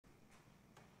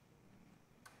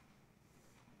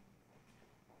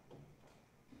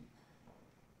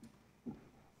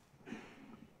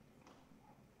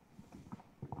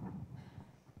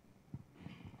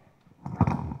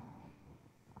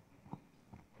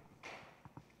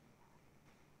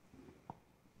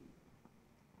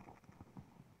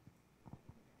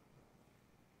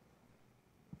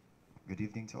Good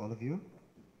evening to all of you.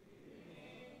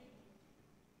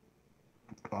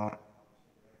 Our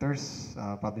directors,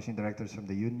 publishing directors from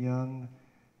the union,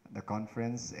 the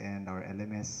conference, and our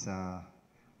LMS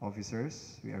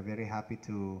officers. We are very happy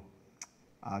to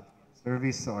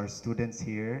service our students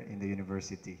here in the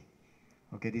university.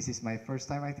 Okay, this is my first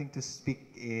time, I think, to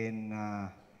speak in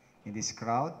this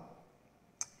crowd.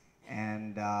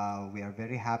 And we are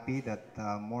very happy that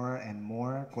more and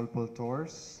more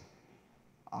colporteurs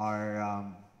are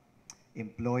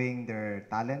employing their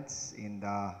talents in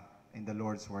the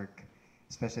Lord's work,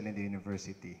 especially in the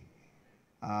university.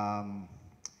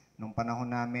 Nung panahon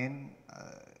namin,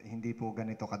 hindi po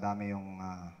ganito kadami yung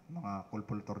mga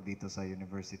colportor dito sa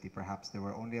university. Perhaps there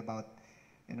were only about,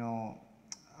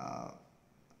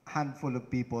 handful of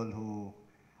people who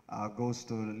goes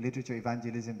to literature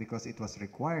evangelism because it was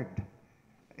required.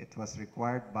 It was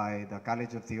required by the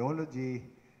College of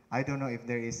Theology. I don't know if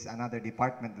there is another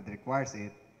department that requires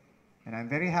it. And I'm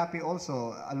very happy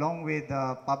also, along with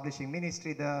the publishing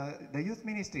ministry, the youth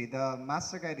ministry, the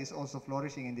Master Guide is also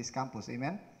flourishing in this campus.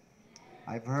 Amen?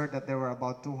 I've heard that there were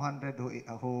about 200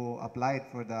 who applied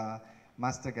for the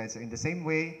Master Guide. So in the same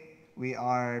way, we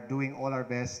are doing all our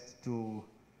best to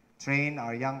train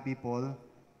our young people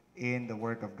in the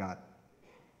work of God.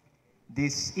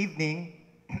 This evening,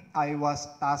 I was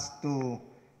tasked to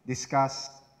discuss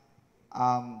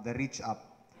the reach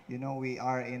up. You know, we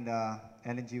are in the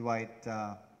LNG White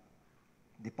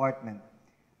department.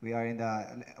 We are in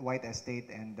the White Estate,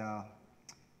 and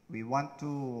we want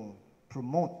to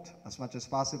promote as much as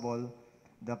possible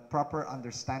the proper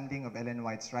understanding of Ellen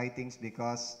White's writings,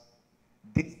 because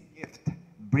this gift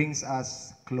brings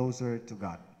us closer to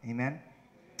God. Amen?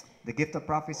 The gift of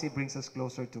prophecy brings us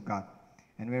closer to God.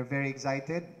 And we're very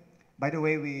excited. By the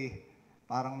way,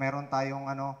 parang meron tayong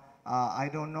I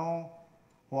don't know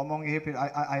who among you here,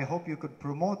 I hope you could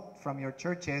promote from your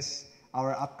churches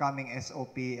our upcoming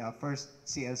SOP, first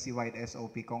CLC-wide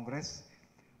SOP Congress.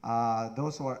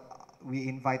 We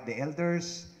invite the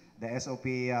elders, the SOP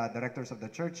directors of the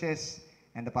churches,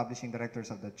 and the publishing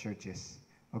directors of the churches.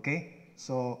 Okay?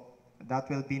 So that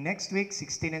will be next week,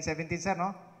 16 and 17, sir,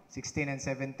 no? 16 and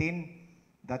 17,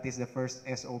 that is the first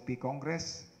SOP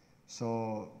Congress.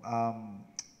 So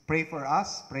pray for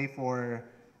us, pray for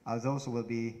those who will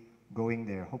be going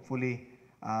there. Hopefully,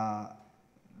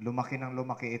 lumaki ng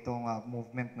lumaki itong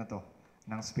movement na to,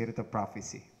 ng Spirit of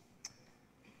Prophecy.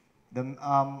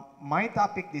 My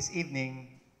topic this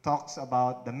evening talks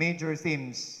about the major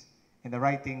themes in the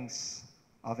writings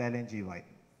of Ellen G. White.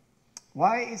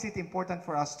 Why is it important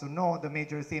for us to know the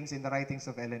major themes in the writings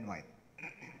of Ellen White?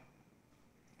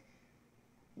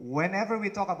 Whenever we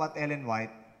talk about Ellen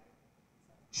White,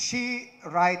 she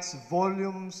writes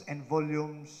volumes and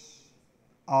volumes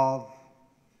of,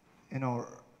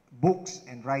 books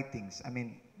and writings. I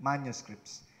mean,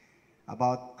 manuscripts.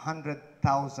 About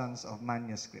 100,000s of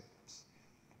manuscripts.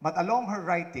 But along her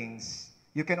writings,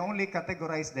 you can only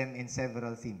categorize them in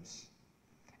several themes.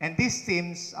 And these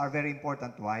themes are very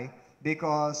important. Why?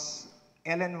 Because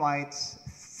Ellen White's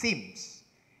themes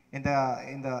in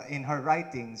her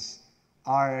writings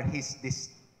are his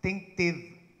distinctive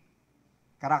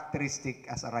characteristic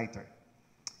as a writer.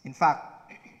 In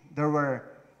fact, there were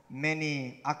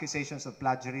many accusations of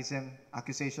plagiarism,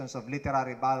 accusations of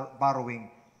literary borrowing.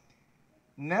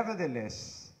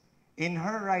 Nevertheless, in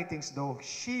her writings, though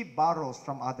she borrows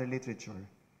from other literature,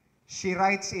 she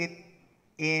writes it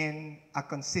in a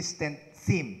consistent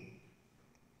theme.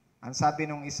 Ang sabi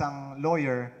nung isang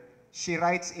lawyer, she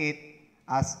writes it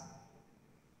as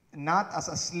not as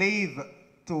a slave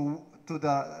to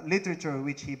the literature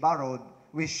which she borrowed,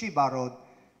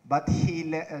 but she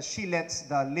lets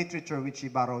the literature which she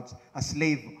borrowed a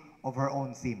slave of her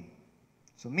own theme.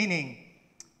 So meaning,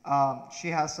 she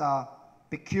has a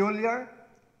peculiar,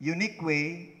 unique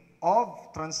way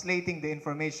of translating the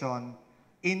information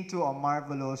into a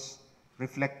marvelous,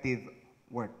 reflective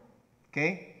work.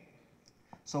 Okay?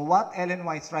 So what Ellen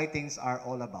White's writings are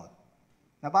all about?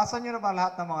 Nabasa niyo na ba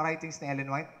lahat ng mga writings ni Ellen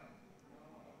White?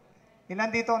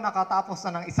 Ilan dito nakatapos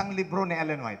na ng isang libro ni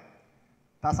Ellen White?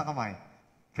 Taas ang kamay.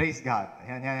 Praise God.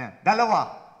 Yan. Dalawa.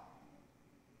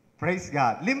 Praise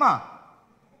God. 5.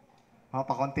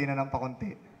 Pakunti na ng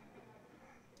pakunti.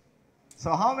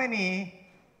 So how many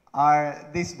are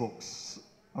these books?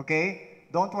 Okay?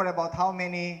 Don't worry about how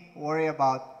many. Worry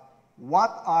about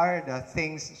what are the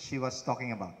things she was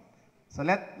talking about. So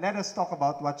let us talk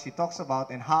about what she talks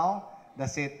about and how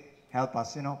does it help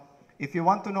us. If you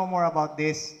want to know more about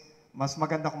this, mas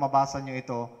maganda kung mabasa nyo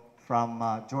ito from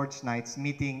George Knight's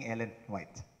Meeting Ellen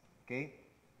White. Okay?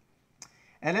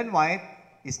 Ellen White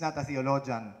is not a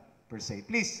theologian per se.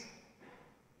 Please,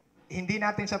 hindi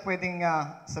natin siya pwedeng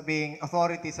sabing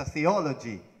authority sa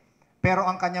theology. Pero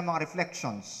ang kanyang mga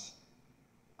reflections,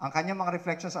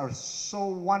 are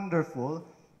so wonderful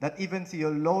that even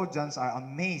theologians are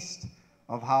amazed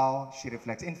of how she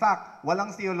reflects. In fact,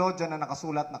 walang theologian na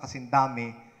nakasulat na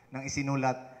kasindami ng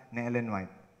isinulat ni Ellen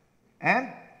White. And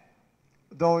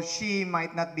though she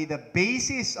might not be the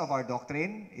basis of our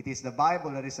doctrine, it is the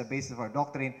Bible that is the basis of our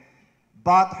doctrine,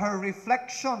 but her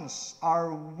reflections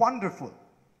are wonderful.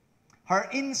 Her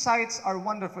insights are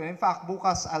wonderful. In fact,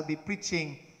 bukas I'll be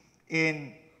preaching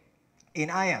in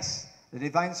IAS, the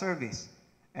Divine Service.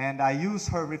 And I use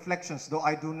her reflections, though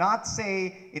I do not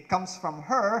say it comes from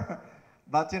her,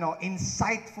 but,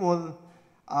 insightful.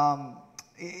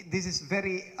 This is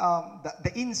very,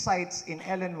 the insights in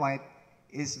Ellen White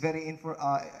is very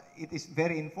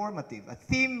informative. A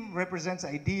theme represents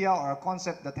an idea or a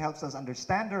concept that helps us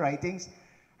understand her writings,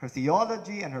 her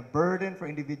theology, and her burden for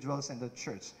individuals and the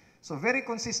church. So very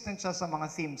consistent siya sa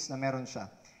mga themes na meron siya.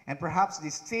 And perhaps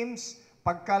these themes,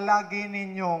 pagka lagi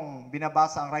ninyong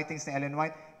binabasa ang writings ni Ellen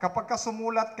White, kapag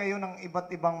sumulat kayo ng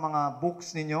iba't ibang mga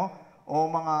books ninyo o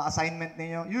mga assignment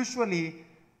ninyo, usually,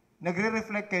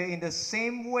 nagre-reflect kayo in the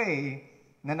same way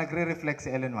na nagre-reflect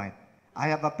si Ellen White. I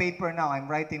have a paper now, I'm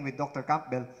writing with Dr.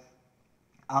 Campbell,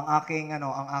 ang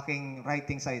aking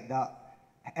writing side, the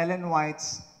Ellen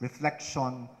White's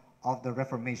reflection of the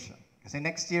Reformation. Kasi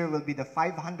next year will be the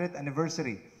 500th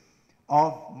anniversary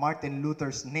of Martin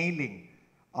Luther's nailing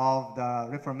of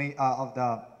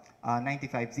the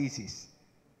 95 Theses.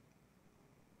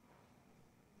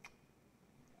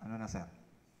 Ano na, sir?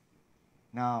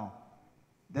 Now,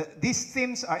 these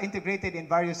themes are integrated in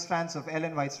various strands of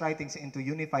Ellen White's writings into a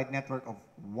unified network of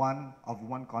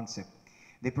one concept.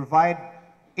 They provide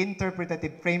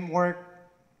interpretative framework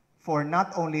for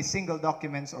not only single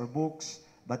documents or books,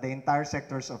 but the entire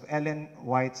sectors of Ellen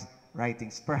White's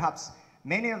writings. Perhaps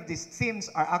many of these themes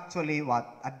are actually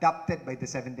adopted by the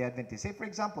Seventh-day Adventists. Say, for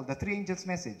example, the Three Angels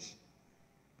message.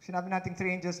 Sinabi nating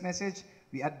Three Angels message,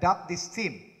 we adopt this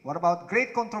theme. What about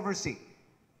great controversy?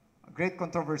 Great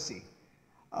controversy.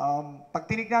 Pag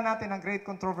tinignan natin ang great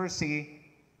controversy,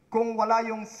 kung wala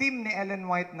yung theme ni Ellen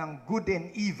White ng good and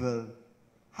evil,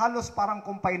 halos parang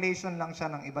compilation lang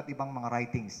siya ng iba't ibang mga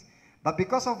writings. But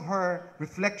because of her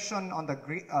reflection on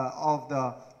of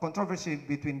the controversy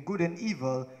between good and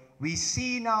evil, we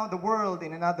see now the world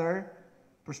in another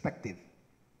perspective.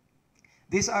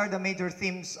 These are the major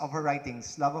themes of her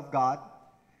writings: love of God,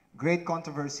 great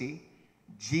controversy,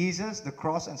 Jesus, the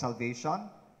cross and salvation,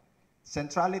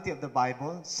 centrality of the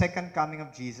Bible, second coming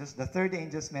of Jesus, the third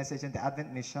angel's message and the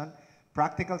Advent mission,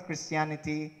 practical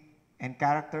Christianity, and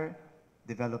character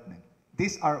development.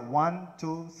 These are 1,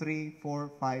 2, 3,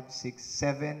 4, 5, 6,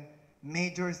 7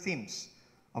 major themes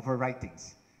of her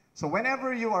writings. So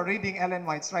whenever you are reading Ellen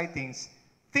White's writings,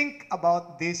 think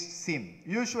about this theme.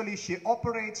 Usually she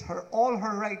operates all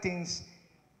her writings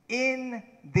in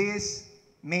these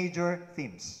major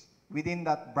themes, within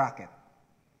that bracket.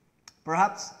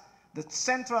 Perhaps the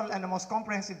central and the most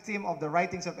comprehensive theme of the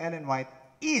writings of Ellen White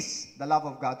is the love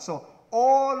of God. So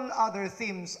all other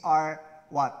themes are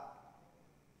what?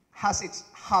 Has its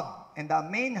hub. And the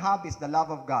main hub is the love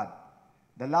of God.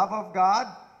 The love of God,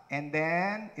 and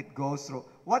then it goes through.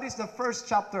 What is the first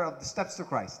chapter of the Steps to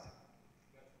Christ?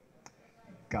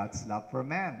 God's love for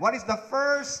man. What is the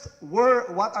first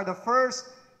word? What are the first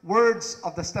words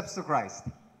of the Steps to Christ?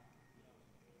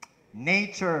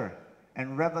 Nature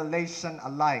and revelation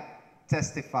alike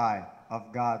testify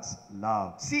of God's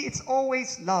love. See, it's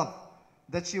always love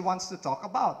that she wants to talk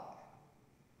about.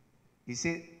 You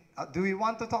see, do we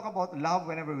want to talk about love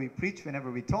whenever we preach, whenever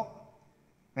we talk,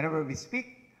 whenever we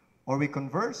speak, or we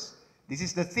converse? This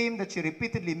is the theme that she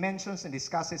repeatedly mentions and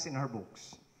discusses in her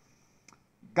books.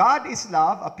 God is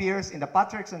love appears in the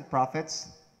Patriarchs and Prophets.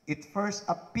 It first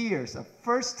appears, the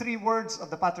first 3 words of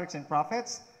the Patriarchs and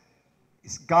Prophets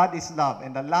is God is love.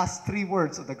 And the last 3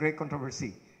 words of the Great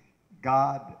Controversy,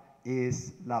 God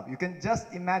is love. You can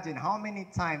just imagine how many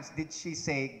times did she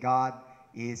say God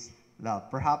is love.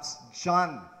 Perhaps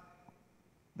John,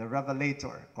 the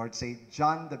Revelator, or say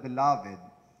John the Beloved,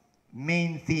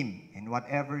 main theme in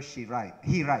whatever he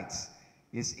writes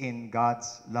is in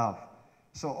God's love.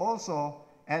 So also,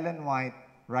 Ellen White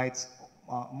writes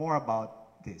more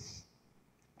about this.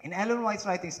 In Ellen White's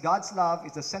writings, God's love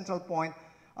is the central point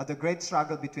of the great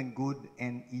struggle between good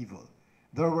and evil.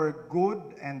 There were good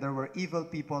and there were evil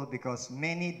people because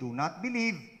many do not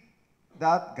believe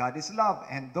that God is love.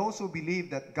 And those who believe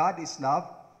that God is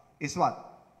love is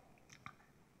what?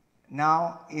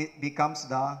 Now it becomes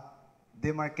the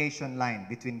demarcation line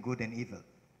between good and evil.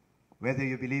 Whether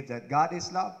you believe that God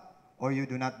is love or you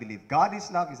do not believe. God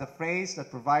is love is a phrase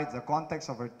that provides the context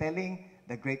of our telling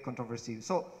the great controversy.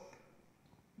 So,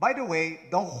 by the way,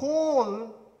 the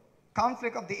whole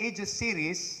Conflict of the Ages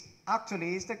series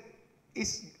actually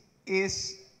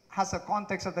has a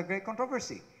context of the great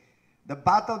controversy. The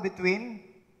battle between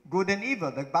good and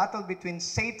evil, the battle between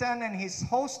Satan and his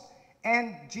host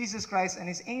and Jesus Christ and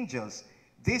his angels.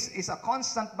 This is a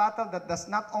constant battle that does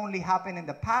not only happen in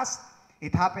the past,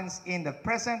 it happens in the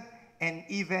present and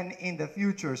even in the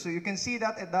future. So you can see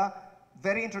that at the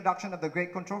very introduction of the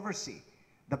great controversy.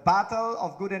 The battle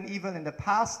of good and evil in the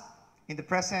past, in the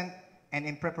present, and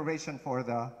in preparation for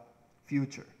the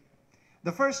future.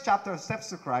 The first chapter of Steps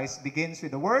to Christ begins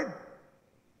with the word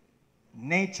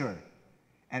nature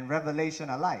and revelation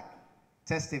alike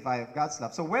testify of God's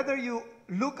love. So whether you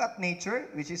look at nature,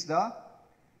 which is the,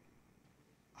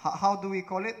 how do we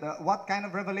call it? What kind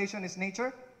of revelation is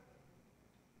nature?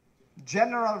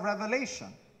 General revelation.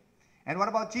 And what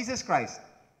about Jesus Christ?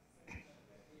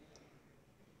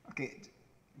 Okay,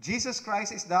 Jesus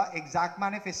Christ is the exact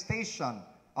manifestation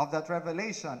of that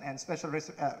revelation, and special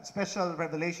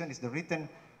revelation is the written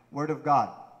Word of God.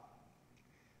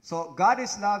 So God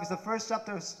is love is the first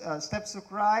chapter of Steps to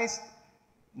Christ.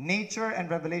 Nature and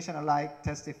revelation alike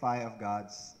testify of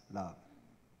God's love.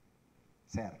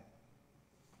 Sir.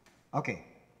 Okay.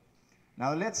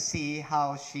 Now let's see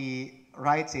how she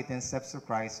writes it in Steps to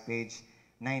Christ, page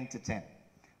 9 to 10.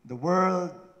 The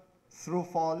world,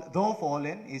 though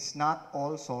fallen, is not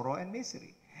all sorrow and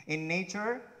misery. In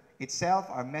nature itself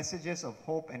are messages of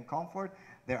hope and comfort.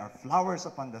 There are flowers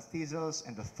upon the thistles,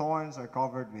 and the thorns are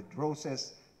covered with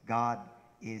roses. God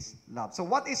is love. So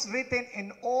what is written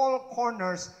in all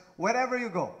corners, wherever you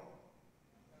go?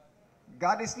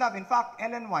 God is love. In fact,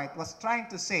 Ellen White was trying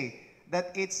to say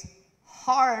that it's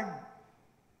hard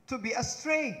to be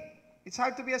astray. It's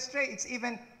hard to be astray. It's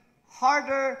even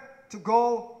harder to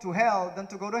go to hell than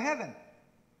to go to heaven.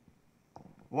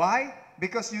 Why?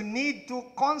 Because you need to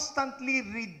constantly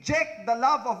reject the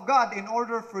love of God in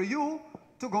order for you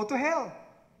to go to hell.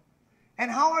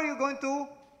 And how are you going to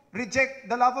reject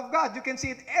the love of God? You can see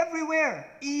it everywhere,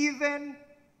 even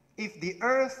if the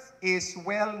earth is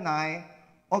well nigh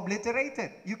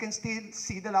obliterated. You can still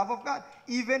see the love of God.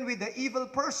 Even with the evil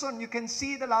person, you can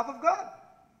see the love of God.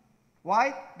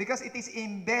 Why? Because it is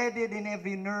embedded in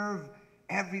every nerve,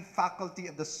 every faculty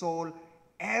of the soul.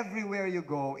 Everywhere you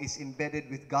go is embedded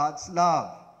with God's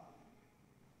love.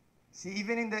 See,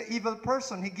 even in the evil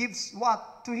person, he gives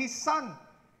what? To his son.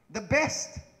 The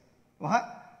best. What?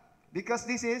 Because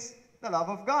this is the love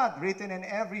of God written in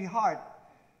every heart.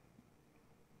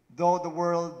 Though the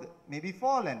world may be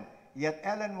fallen, yet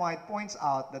Ellen White points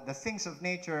out that the things of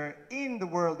nature in the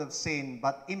world of sin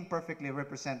but imperfectly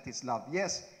represent his love.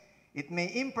 Yes, it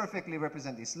may imperfectly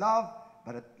represent his love,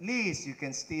 but at least you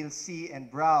can still see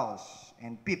and browse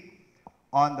and peep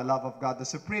on the love of God. The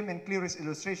supreme and clearest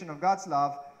illustration of God's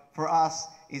love for us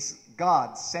is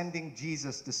God sending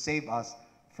Jesus to save us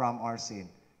from our sin.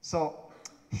 So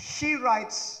she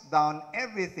writes down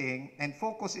everything and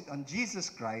focuses it on Jesus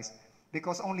Christ,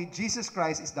 because only Jesus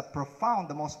Christ is the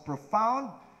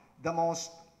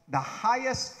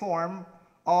highest form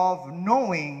of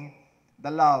knowing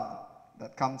the love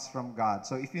that comes from God.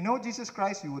 So if you know Jesus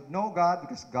Christ, you would know God,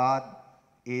 because God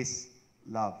is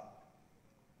love.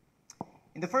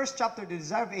 In the first chapter, The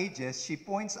Desire of Ages, she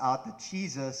points out that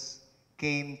Jesus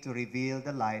came to reveal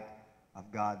the light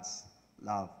of God's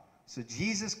love. So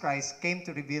Jesus Christ came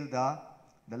to reveal the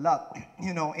love.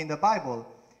 You know, in the Bible,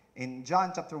 in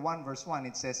John chapter 1, verse 1,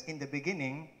 it says, "In the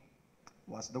beginning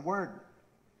was the Word,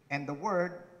 and the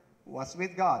Word was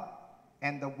with God,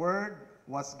 and the Word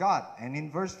was God." And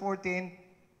in verse 14,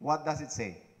 what does it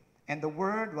say? "And the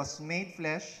Word was made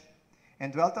flesh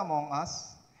and dwelt among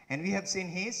us, and we have seen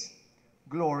His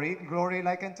glory, glory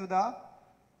like unto the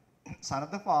Son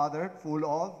of the Father, full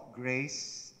of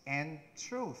grace and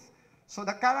truth." So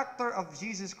the character of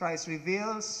Jesus Christ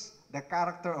reveals the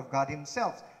character of God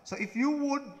Himself. So if you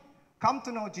would come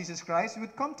to know Jesus Christ, you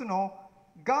would come to know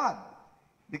God.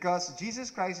 Because Jesus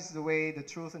Christ is the way, the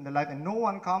truth, and the life, and no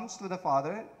one comes to the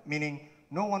Father, meaning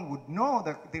no one would know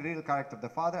the real character of the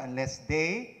Father unless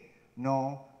they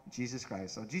know Jesus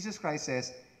Christ. So Jesus Christ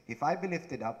says, "If I be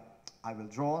lifted up, I will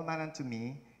draw all men unto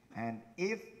me." And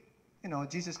if,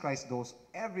 Jesus Christ draws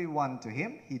everyone to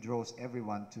Him, He draws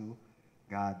everyone to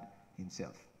God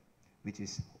Himself, which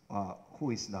is,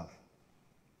 who is love.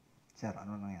 Sir,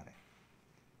 ano nangyari?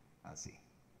 Let's see.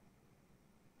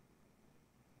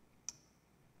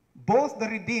 Both the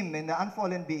redeemed and the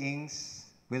unfallen beings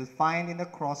will find in the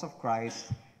cross of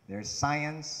Christ their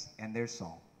science and their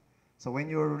song. So when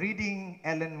you're reading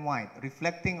Ellen White,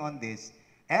 reflecting on this,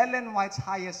 Ellen White's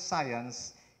highest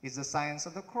science is the science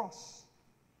of the cross.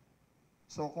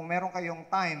 So kung meron kayong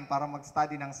time para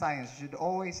mag-study ng science, you should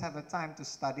always have a time to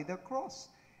study the cross.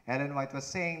 Ellen White was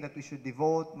saying that we should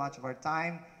devote much of our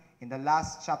time in the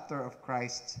last chapter of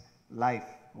Christ's life.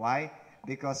 Why?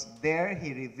 Because there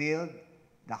he revealed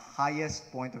the highest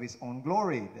point of his own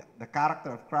glory. The character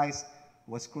of Christ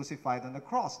was crucified on the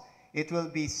cross. It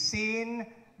will be seen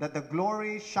that the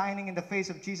glory shining in the face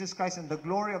of Jesus Christ and the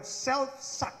glory of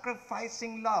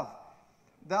self-sacrificing love.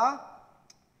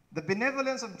 The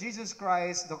benevolence of Jesus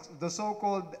Christ, the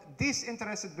so-called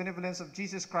disinterested benevolence of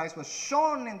Jesus Christ was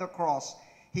shown in the cross.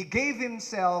 He gave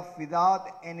himself without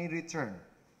any return.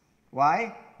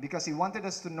 Why? Because he wanted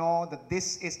us to know that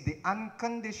this is the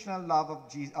unconditional love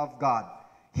of God,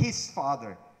 his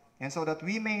Father. And so that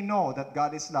we may know that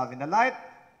God is love. In the light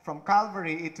from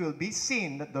Calvary, it will be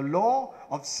seen that the law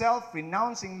of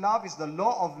self-renouncing love is the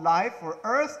law of life for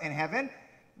earth and heaven,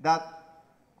 that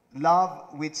love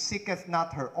which seeketh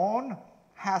not her own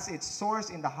has its source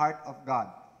in the heart of God.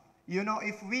 You know,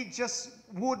 if we just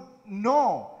would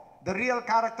know the real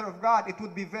character of God, it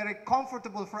would be very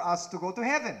comfortable for us to go to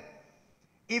heaven.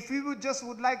 If we would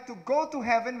like to go to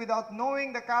heaven without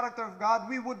knowing the character of God,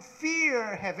 we would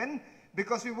fear heaven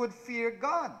because we would fear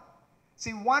God.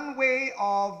 See, one way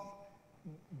of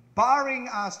barring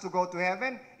us to go to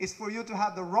heaven is for you to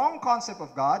have the wrong concept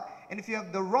of God. And if you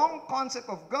have the wrong concept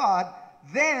of God,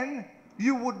 then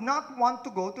you would not want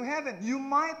to go to heaven. You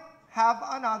might have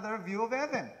another view of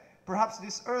heaven. Perhaps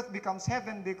this earth becomes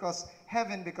heaven because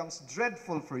heaven becomes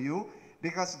dreadful for you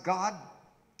because God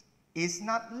is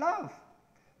not love.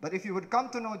 But if you would come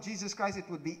to know Jesus Christ, it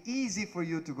would be easy for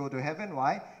you to go to heaven.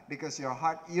 Why? Because your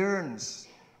heart yearns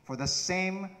for the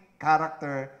same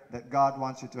character that God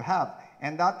wants you to have.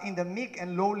 And that in the meek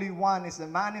and lowly one is the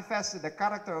manifested the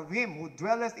character of him who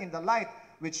dwelleth in the light,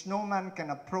 which no man can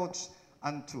approach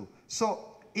unto. So,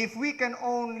 if we can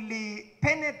only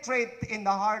penetrate in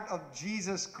the heart of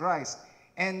Jesus Christ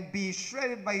and be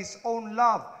shredded by his own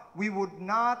love, we would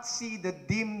not see the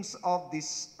dims of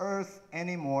this earth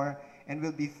anymore and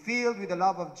will be filled with the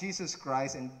love of Jesus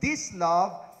Christ. And this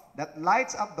love that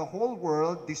lights up the whole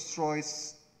world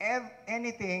destroys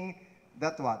anything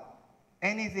that what?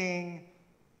 Anything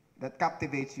that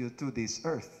captivates you to this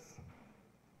earth.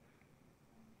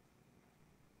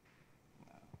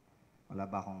 Wala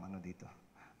ba akong ano dito?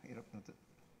 Hirap na to.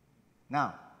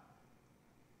 Now,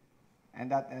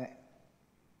 and that,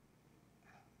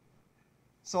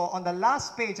 so on the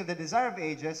last page of the Desire of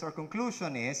Ages, our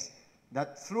conclusion is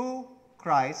that through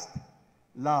Christ,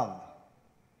 love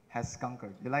has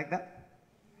conquered. You like that?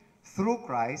 Through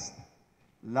Christ,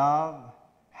 love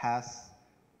has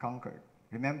conquered.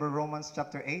 Remember Romans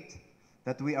chapter 8?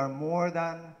 That we are more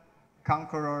than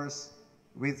conquerors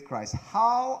with Christ.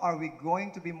 How are we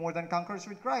going to be more than conquerors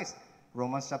with Christ?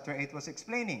 Romans chapter 8 was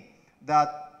explaining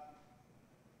that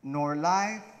nor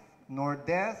life, nor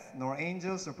death, nor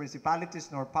angels, nor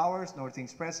principalities, nor powers, nor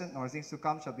things present, nor things to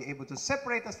come shall be able to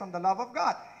separate us from the love of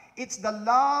God. It's the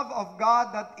love of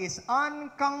God that is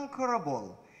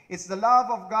unconquerable. It's the love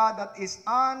of God that is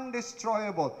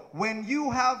undestroyable. When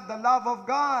you have the love of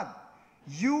God,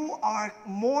 you are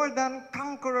more than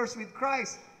conquerors with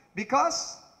Christ,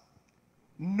 because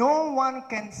no one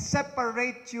can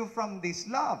separate you from this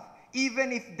love.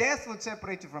 Even if death would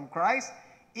separate you from Christ,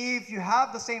 if you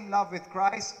have the same love with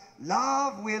Christ,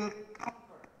 love will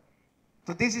conquer.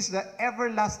 So this is the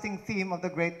everlasting theme of the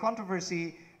great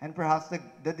controversy and perhaps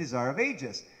the Desire of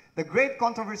Ages. The great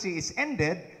controversy is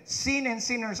ended. Sin and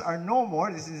sinners are no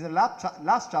more. This is the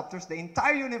last chapters. The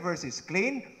entire universe is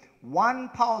clean. One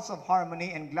pulse of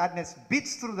harmony and gladness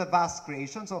beats through the vast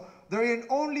creation. So there is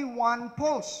only one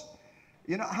pulse.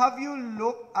 You know, have you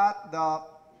looked at the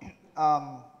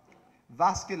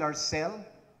vascular cell,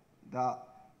 the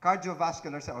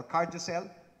cardiovascular cell or cardio cell?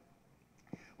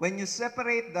 When you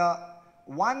separate the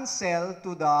one cell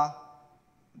to the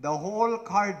whole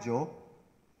cardio,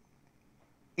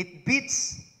 it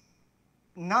beats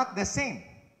not the same.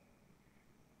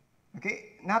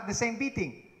 Okay? Not the same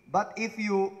beating. But if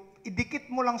you idikit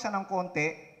mo lang siya ng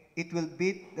konti, it will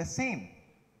beat the same.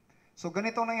 So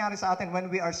ganito nangyari sa atin. When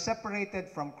we are separated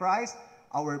from Christ,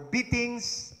 our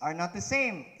beatings are not the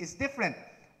same. It's different.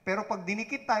 Pero pag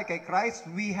dinikit tayo kay Christ,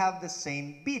 we have the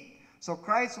same beat. So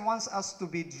Christ wants us to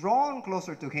be drawn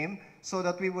closer to Him so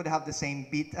that we would have the same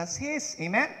beat as His.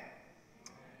 Amen?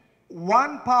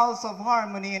 One pulse of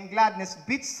harmony and gladness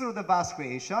beats through the vast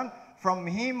creation. From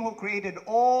Him who created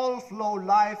all flow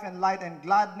life and light and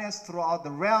gladness throughout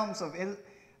the realms of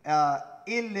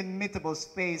illimitable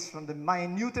space, from the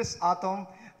minutest atom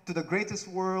to the greatest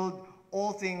world,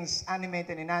 all things animate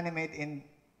and inanimate in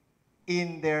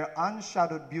in their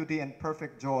unshadowed beauty and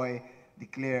perfect joy,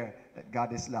 declare that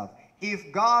God is love.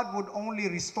 If God would only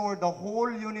restore the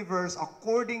whole universe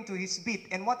according to His beat,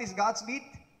 and what is God's beat?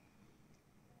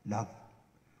 Love,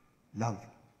 love,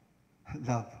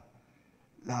 love,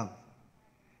 love.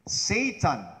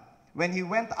 Satan, when he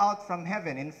went out from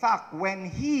heaven, in fact, when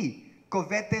he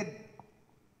coveted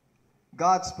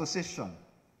God's position,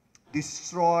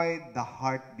 destroyed the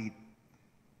heartbeat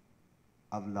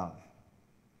of love.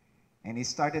 And he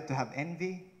started to have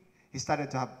envy, he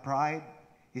started to have pride,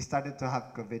 he started to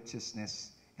have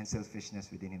covetousness and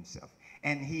selfishness within himself.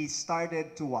 And he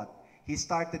started to what? He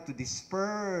started to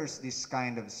disperse this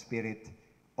kind of spirit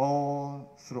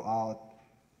all throughout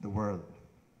the world.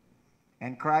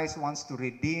 And Christ wants to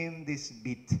redeem this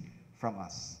beat from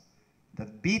us. The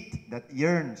beat that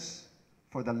yearns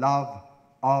for the love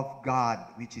of God,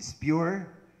 which is pure,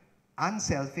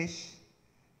 unselfish,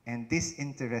 and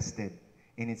disinterested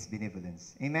in its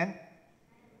benevolence. Amen?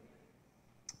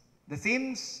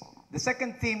 The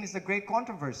second theme is the great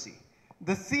controversy.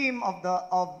 The theme of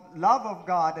love of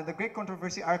God and the great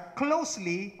controversy are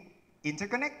closely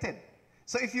interconnected.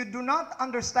 So if you do not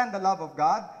understand the love of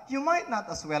God, you might not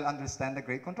as well understand the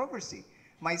great controversy.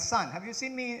 My son, have you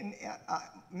seen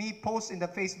me post in the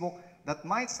Facebook that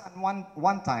my son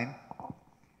one time,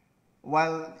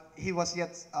 while he was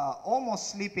yet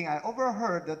almost sleeping, I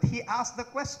overheard that he asked the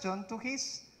question to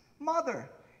his mother.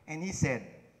 And he said,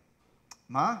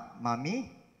 Mami,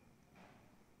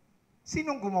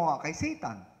 sinong gumawa kay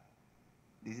Satan?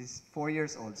 This is 4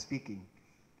 years old speaking.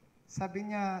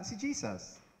 Sabi niya, si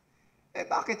Jesus.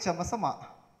 Bakit siya masama?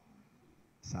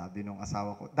 Sabi nung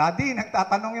asawa ko, Daddy,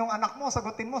 nagtatanong yung anak mo,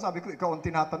 sagutin mo. Sabi ko, ikaw ang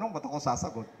tinatanong, ba't ako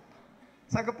sasagot?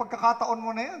 Sabi ko, pagkakataon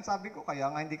mo na yan. Sabi ko,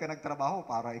 kaya nga hindi ka nagtrabaho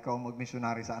para ikaw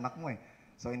mag-missionary sa anak mo eh.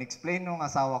 So, in-explain nung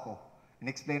asawa ko.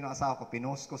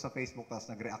 Pinost ko sa Facebook,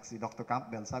 tapos nag-react si Dr.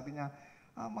 Campbell. Sabi niya,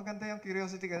 maganda yung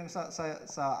curiosity kasi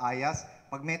sa IAS.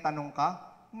 Pag may tanong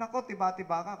ka, nako,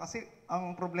 tiba-tiba ka. Kasi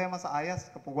ang problema sa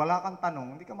IAS, kapag wala kang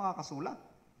tanong, hindi ka makakasulat.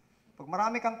 Pag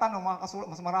marami kang tanong,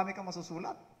 mas marami kang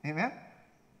masusulat. Amen?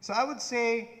 So I would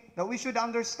say that we should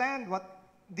understand what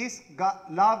this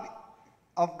love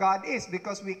of God is,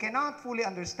 because we cannot fully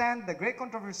understand the great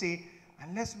controversy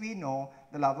unless we know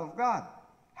the love of God.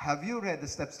 Have you read the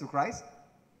Steps to Christ?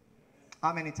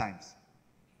 How many times?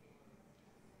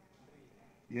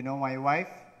 You know, my wife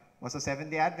was a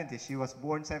Seventh-day Adventist. She was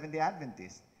born Seventh-day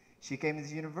Adventist. She came into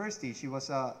university. She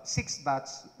was a 6th batch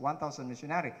 1000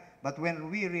 missionary. But when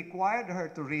we required her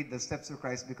to read the Steps to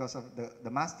Christ because of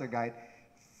the Master Guide,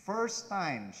 first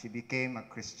time she became a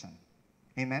Christian.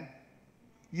 Amen?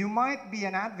 You might be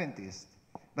an Adventist,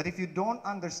 but if you don't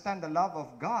understand the love of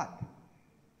God,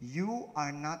 you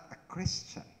are not a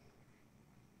Christian.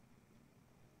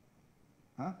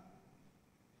 Huh?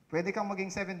 Pwede kang maging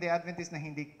Seventh-day Adventist na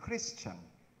hindi Christian.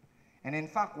 And in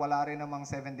fact, wala rin namang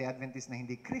Seventh-day Adventist na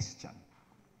hindi Christian.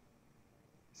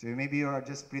 So maybe you are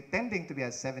just pretending to be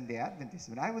a Seventh-day Adventist.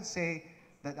 But I would say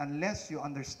that unless you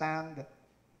understand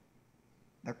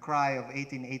the cry of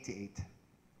 1888,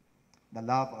 the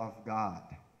love of God,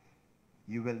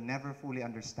 you will never fully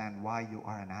understand why you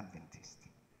are an Adventist.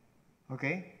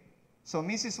 Okay? So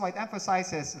Mrs. White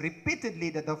emphasizes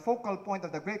repeatedly that the focal point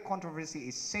of the great controversy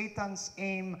is Satan's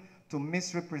aim to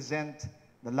misrepresent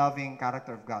the loving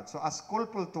character of God. So as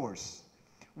colporteurs,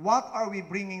 what are we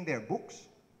bringing there? Books?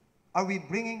 Are we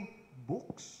bringing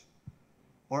books?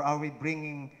 Or are we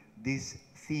bringing this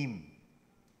theme?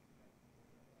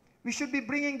 We should be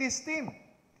bringing this theme.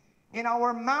 In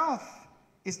our mouth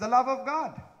is the love of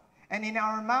God. And in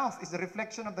our mouth is the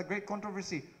reflection of the great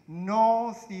controversy.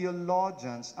 No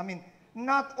theologians,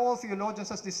 not all theologians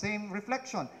has the same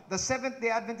reflection. The Seventh-day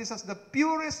Adventist has the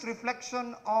purest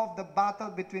reflection of the battle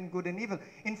between good and evil.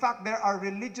 In fact, there are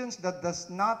religions that does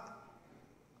not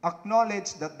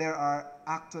acknowledge that there are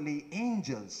actually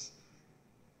angels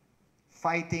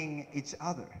fighting each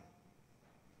other.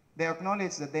 They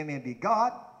acknowledge that they may be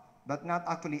God, but not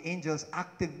actually angels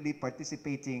actively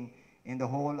participating in the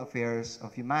whole affairs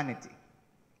of humanity.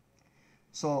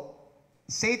 So,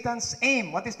 Satan's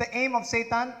aim, what is the aim of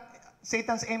Satan?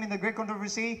 Satan's aim in the great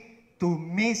controversy? To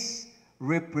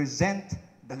misrepresent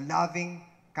the loving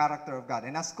character of God.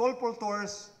 And as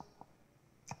colporteurs,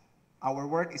 our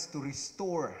work is to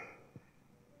restore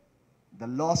the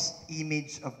lost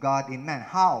image of God in man.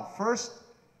 How? First,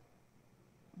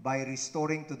 by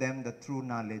restoring to them the true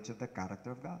knowledge of the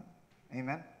character of God.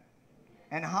 Amen?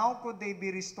 And how could they be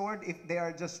restored if they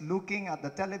are just looking at the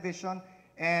television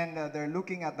and they're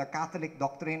looking at the Catholic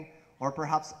doctrine or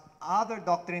perhaps other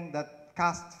doctrine that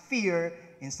cast fear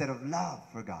instead of love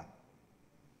for God?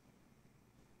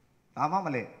 Tama,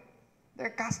 mali? They're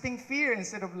casting fear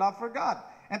instead of love for God.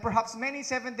 And perhaps many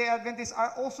Seventh-day Adventists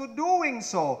are also doing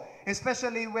so,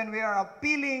 especially when we are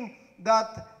appealing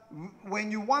that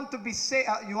when you want to be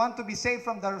saved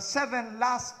from the 7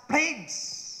 last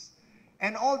plagues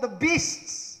and all the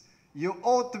beasts, you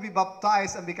ought to be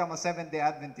baptized and become a Seventh-day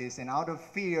Adventist. And out of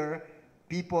fear,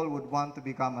 people would want to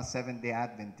become a Seventh-day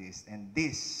Adventist. And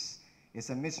this is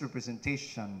a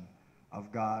misrepresentation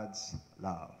of God's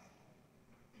love.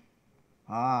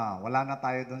 Wala na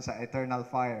tayo dun sa eternal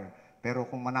fire. Pero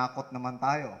kung manakot naman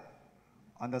tayo,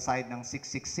 on the side ng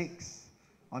 666,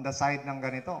 on the side ng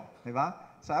ganito, di ba?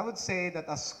 So I would say that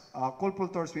as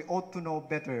colporteurs, we ought to know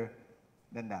better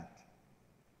than that.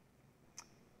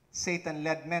 Satan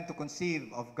led men to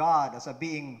conceive of God as a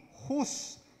being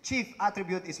whose chief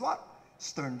attribute is what?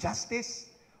 Stern justice,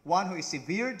 one who is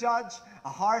severe judge, a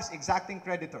harsh, exacting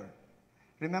creditor.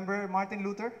 Remember Martin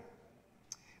Luther?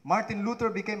 Martin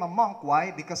Luther became a monk. Why?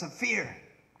 Because of fear.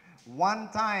 One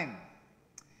time,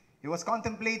 he was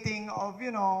contemplating of,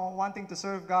 wanting to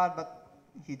serve God, but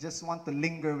he just wanted to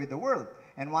linger with the world.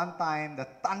 And one time, the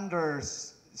thunder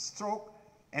struck,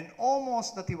 and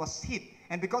almost that he was hit.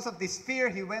 And because of this fear,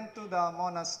 he went to the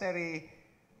monastery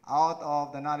out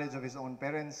of the knowledge of his own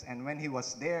parents. And when he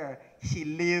was there, he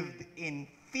lived in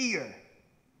fear.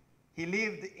 He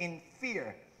lived in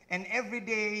fear. And every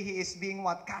day, he is being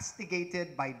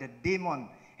castigated by the demon.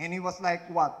 And he was like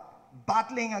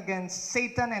battling against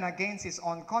Satan and against his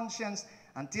own conscience,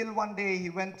 until one day he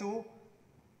went to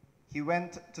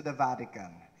the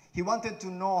Vatican. He wanted to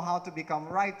know how to become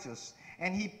righteous.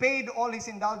 And he paid all his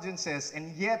indulgences,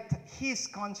 and yet his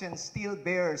conscience still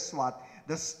bears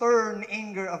the stern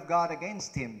anger of God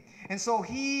against him. And so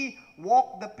he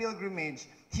walked the pilgrimage.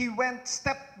 He went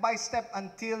step by step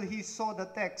until he saw the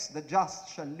text, the just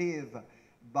shall live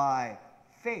by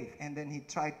faith. And then he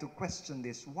tried to question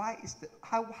this.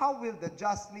 How will the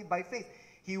just live by faith?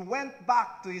 He went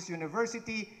back to his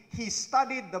university. He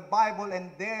studied the Bible,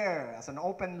 and there, as an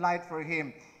open light for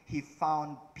him, he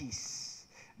found peace.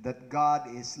 That God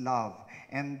is love.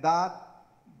 And that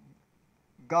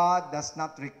God does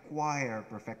not require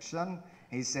perfection.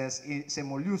 He says, se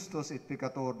mollustos et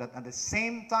peccator, that at the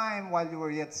same time, while you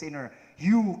were yet sinner,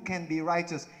 you can be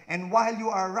righteous. And while you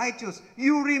are righteous,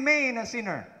 you remain a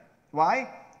sinner. Why?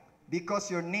 Because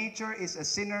your nature is a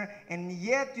sinner, and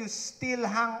yet you still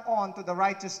hang on to the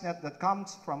righteousness that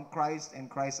comes from Christ and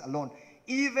Christ alone.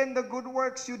 Even the good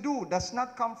works you do does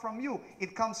not come from you.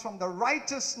 It comes from the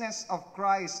righteousness of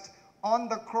Christ on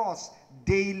the cross.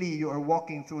 Daily you are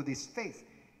walking through this faith.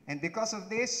 And because of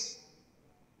this,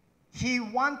 he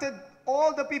wanted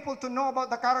all the people to know about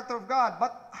the character of God.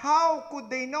 But how could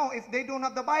they know if they don't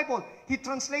have the Bible? He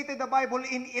translated the Bible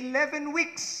in 11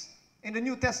 weeks in the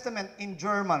New Testament in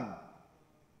German,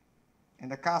 in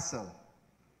the castle.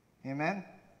 Amen?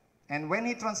 And when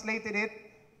he translated it,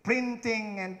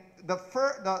 printing and the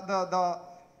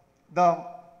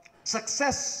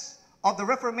success of the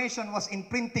Reformation was in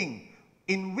printing.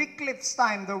 In Wycliffe's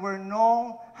time, there were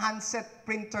no handset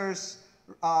printers,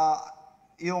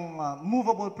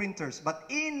 movable printers. But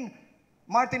in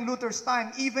Martin Luther's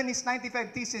time, even his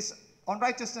 95 Theses on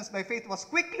righteousness by faith was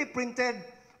quickly printed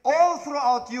all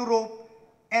throughout Europe,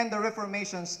 and the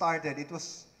Reformation started. It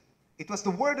was the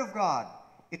Word of God.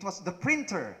 It was the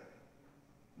printer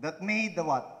that made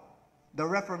the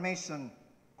Reformation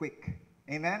quick.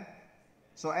 Amen?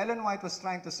 So Ellen White was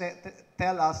trying to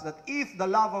tell us that if the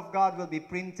love of God will be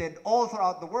printed all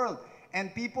throughout the world,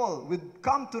 and people would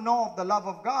come to know of the love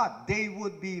of God, they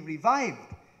would be revived.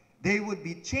 They would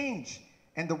be changed.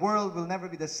 And the world will never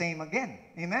be the same again.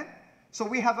 Amen? So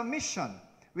we have a mission.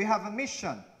 We have a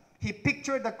mission. He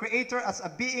pictured the Creator as a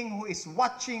being who is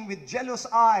watching with jealous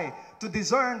eye to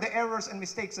discern the errors and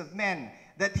mistakes of men,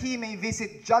 that he may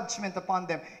visit judgment upon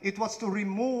them. It was to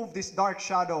remove this dark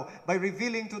shadow by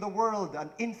revealing to the world an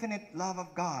infinite love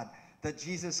of God, that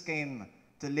Jesus came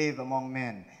to live among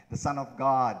men. The Son of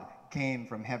God came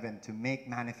from heaven to make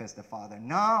manifest the Father.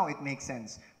 Now it makes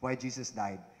sense why Jesus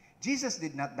died. Jesus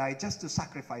did not die just to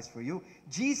sacrifice for you.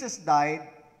 Jesus died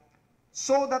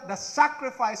so that the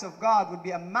sacrifice of God would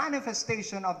be a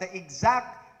manifestation of the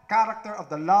exact character of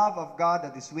the love of God,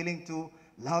 that is willing to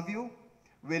love you,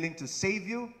 willing to save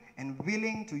you, and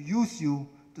willing to use you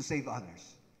to save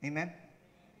others. Amen?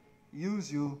 Use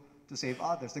you to save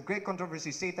others. The great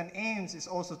controversy Satan aims is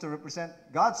also to represent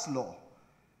God's law.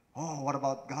 Oh, what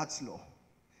about God's law?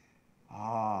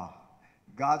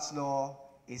 God's law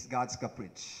is God's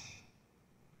caprice.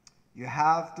 You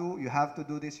have to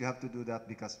do this, you have to do that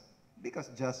because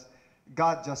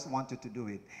God just wanted to do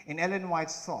it. In Ellen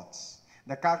White's thoughts,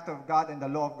 the character of God and the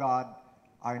law of God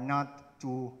are not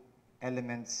two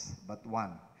elements but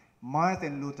one.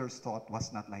 Martin Luther's thought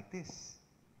was not like this.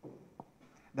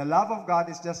 The love of God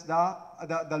is just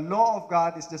the law of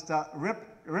God is just a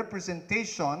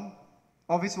representation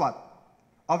of His what?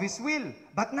 Of His will,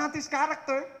 but not His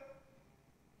character.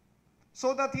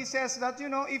 So that He says that,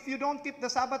 if you don't keep the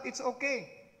Sabbath, it's okay.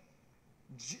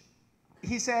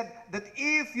 He said that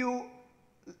if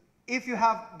you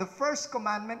have the first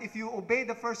commandment, if you obey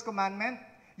the first commandment,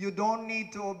 you don't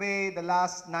need to obey the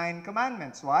last 9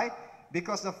 commandments. Why?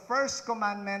 Because the first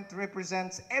commandment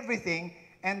represents everything,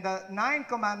 and the 9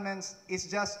 commandments is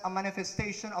just a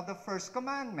manifestation of the first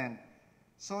commandment.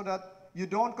 So that you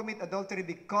don't commit adultery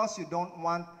because you don't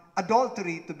want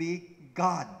adultery to be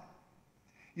God.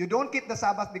 You don't keep the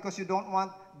Sabbath because you don't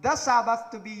want the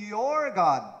Sabbath to be your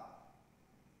God.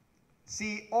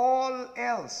 See, all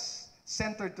else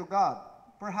centered to God.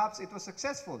 Perhaps it was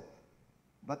successful,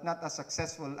 but not as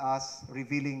successful as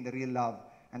revealing the real love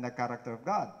and the character of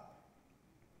God.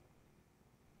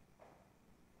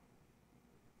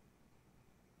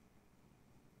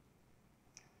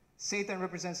 Satan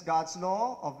represents God's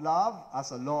law of love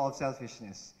as a law of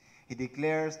selfishness. He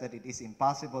declares that it is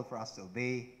impossible for us to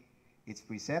obey its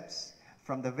precepts.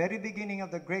 From the very beginning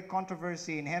of the great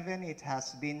controversy in heaven, it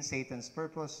has been Satan's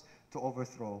purpose to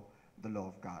overthrow the law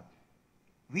of God.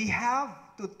 We have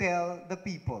to tell the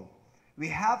people, we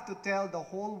have to tell the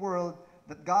whole world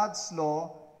that God's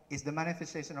law is the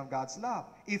manifestation of God's love.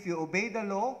 If you obey the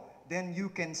law, then you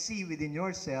can see within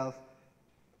yourself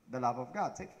the love of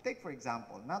God. Take for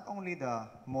example, not only the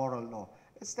moral law.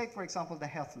 Let's take, for example, the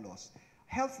health laws.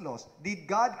 Health laws. Did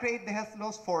God create the health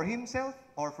laws for Himself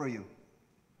or for you?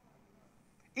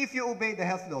 If you obey the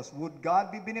health laws, would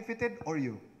God be benefited or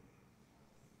you?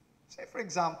 Say, for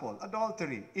example,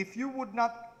 adultery. If you would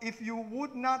not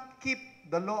keep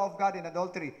the law of God in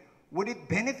adultery, would it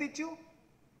benefit you?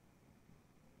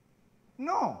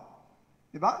 No.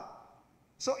 Diba?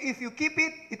 So if you keep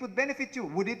it, it would benefit you.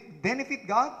 Would it benefit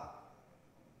God?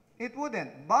 It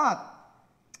wouldn't. But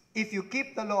if you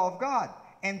keep the law of God,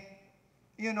 and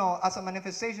as a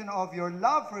manifestation of your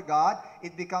love for God,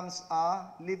 it becomes a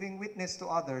living witness to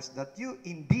others that you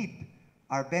indeed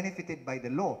are benefited by the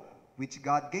law which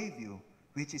God gave you,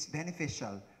 which is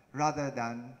beneficial rather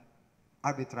than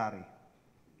arbitrary.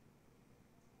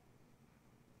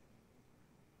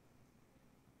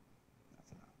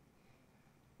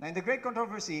 Now, in the great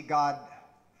controversy, God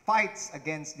fights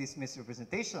against this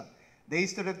misrepresentation. The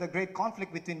history of the great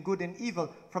conflict between good and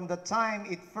evil, from the time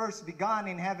it first began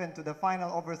in heaven to the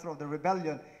final overthrow of the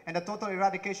rebellion and the total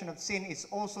eradication of sin, is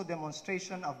also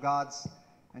demonstration of God's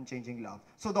unchanging love.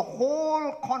 So the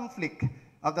whole conflict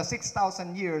of the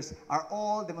 6,000 years are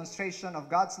all demonstration of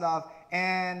God's love,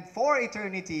 and for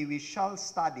eternity we shall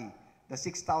study the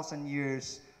 6,000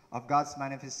 years of God's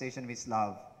manifestation of His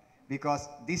love. Because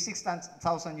this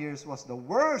 6,000 years was the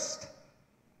worst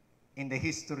in the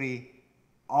history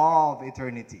of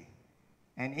eternity.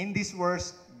 And in this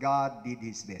worst, God did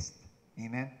His best.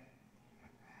 Amen?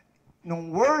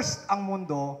 Nung worst ang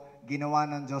mundo,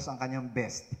 ginawa ng Diyos ang kanyang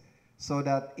best. So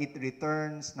that it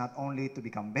returns not only to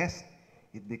become best,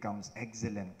 it becomes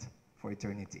excellent for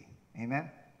eternity.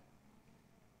 Amen?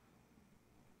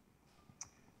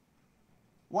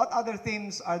 What other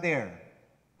themes are there?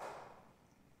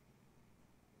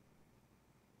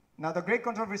 Now, the great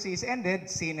controversy is ended.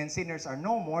 Sin and sinners are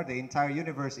no more. The entire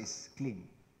universe is clean.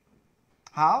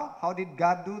 How? How did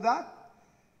God do that?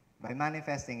 By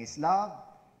manifesting His love.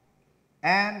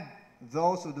 And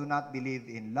those who do not believe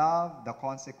in love, the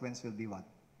consequence will be what?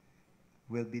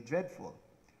 Will be dreadful.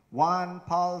 One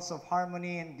pulse of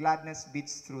harmony and gladness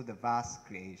beats through the vast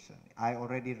creation. I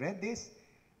already read this,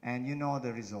 and you know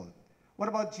the result. What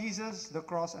about Jesus, the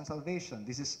cross, and salvation?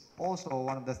 This is also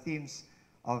one of the themes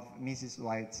of Mrs.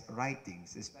 White's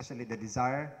writings, especially the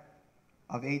desire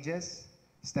of ages,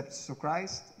 steps to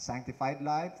Christ, sanctified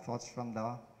life, thoughts from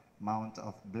the Mount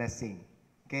of Blessing.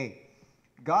 Okay.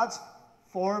 God's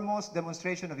foremost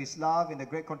demonstration of His love in the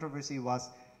great controversy was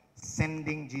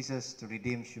sending Jesus to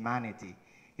redeem humanity.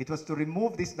 It was to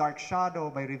remove this dark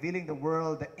shadow by revealing the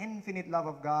world the infinite love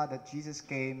of God, that Jesus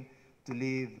came to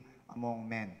live among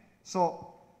men.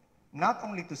 So, not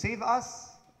only to save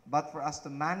us, but for us to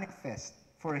manifest,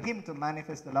 for Him to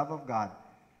manifest the love of God.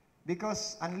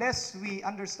 Because unless we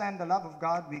understand the love of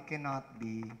God, we cannot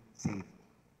be saved.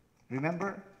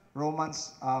 Remember,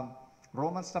 Romans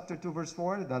chapter 2, verse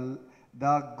 4,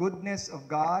 the goodness of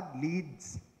God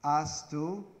leads us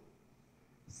to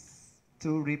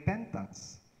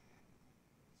repentance.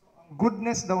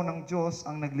 Goodness daw ng Diyos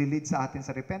ang naglilid sa atin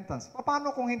sa repentance.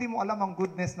 Paano kung hindi mo alam ang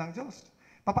goodness ng Diyos?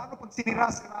 Paano pag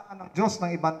sinira-siraan ng Diyos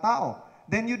ng ibang tao?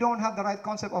 then you don't have the right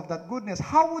concept of that goodness.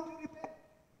 How would you repent?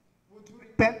 Would you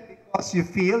repent because you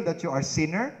feel that you are a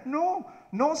sinner? No.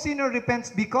 No sinner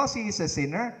repents because he is a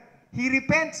sinner. He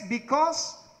repents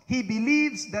because he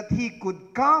believes that he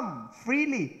could come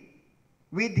freely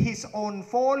with his own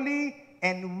folly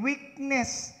and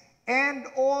weakness and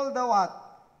all the what?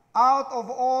 Out of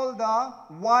all the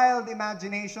wild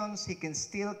imaginations, he can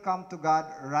still come to God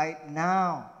right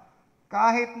now.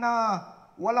 Kahit na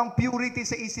walang purity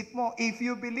sa isip mo, if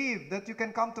you believe that you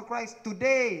can come to Christ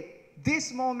today,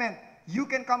 this moment, you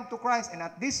can come to Christ, and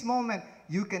at this moment,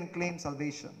 you can claim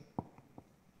salvation.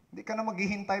 Hindi ka na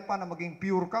maghihintay pa na maging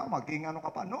pure ka, maging ano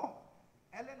ka pa. No.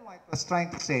 Ellen White was trying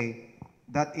to say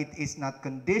that it is not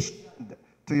conditioned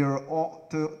to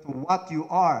what you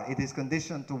are. It is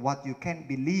conditioned to what you can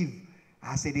believe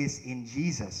as it is in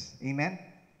Jesus. Amen?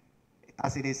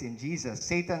 As it is in Jesus.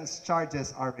 Satan's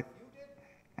charges are refuted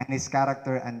and his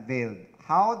character unveiled.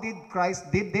 How did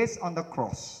Christ did this? On the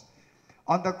cross.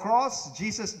 On the cross,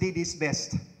 Jesus did his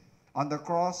best. On the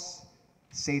cross,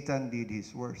 Satan did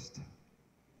his worst.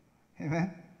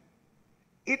 Amen?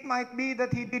 It might be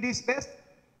that he did his best,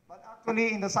 but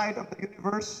actually in the sight of the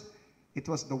universe, it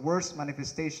was the worst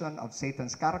manifestation of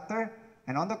Satan's character,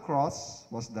 and on the cross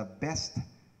was the best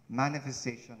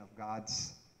manifestation of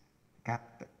God's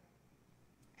character.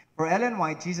 For Ellen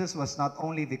White, Jesus was not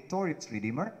only victorious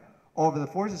Redeemer over the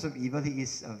forces of evil, he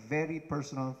is a very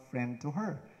personal friend to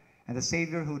her, and the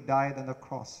Savior who died on the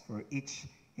cross for each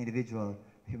individual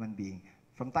human being.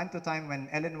 From time to time, when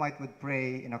Ellen White would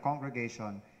pray in a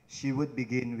congregation, she would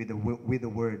begin with the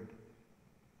word,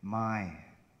 my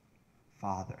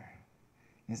Father,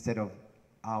 instead of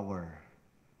our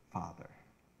Father.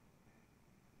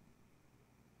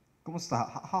 Kumusta?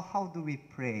 How do we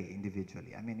pray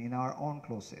individually? I mean, in our own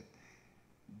closet,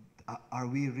 are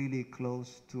we really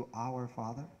close to our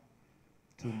Father?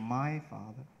 To my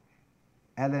Father?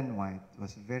 Ellen White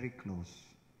was very close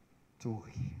to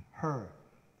her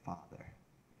Father.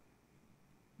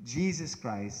 Jesus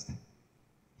Christ,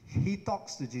 he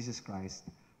talks to Jesus Christ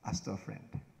as to a friend.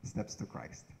 Steps to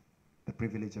Christ. The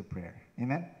privilege of prayer.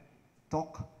 Amen?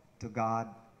 Talk to God,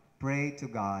 pray to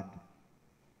God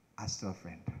as to a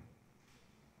friend.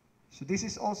 So this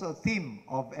is also a theme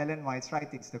of Ellen White's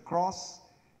writings. The cross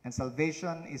and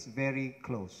salvation is very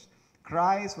close.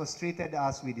 Christ was treated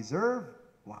as we deserve.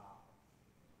 Wow.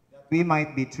 That we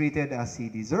might be treated as he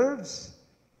deserves.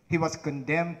 He was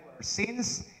condemned for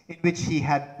sins in which he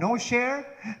had no share,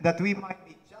 that we might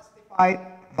be justified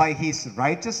by his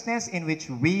righteousness in which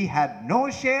we had no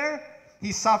share.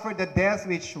 He suffered the death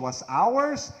which was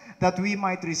ours, that we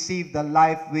might receive the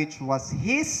life which was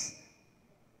his,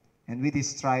 and with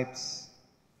his stripes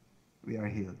we are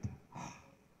healed.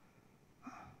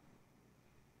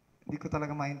 Hindi ko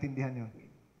talaga maintindihan yun.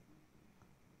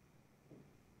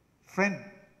 Friend,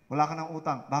 wala ka ng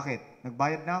utang. Bakit?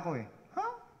 Nagbayad na ako eh.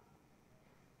 Huh?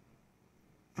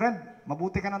 Friend,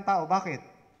 mabuti ka ng tao. Bakit?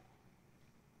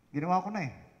 Ginawa ko na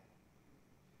eh.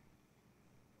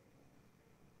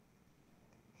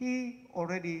 He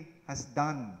already has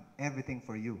done everything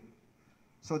for you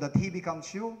so that he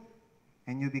becomes you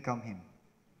and you become him.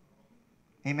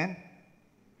 Amen?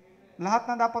 Lahat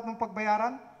na dapat mong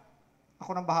pagbayaran,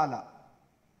 ako nang bahala.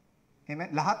 Amen?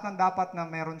 Lahat ng dapat na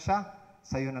meron siya,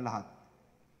 sa'yo na lahat.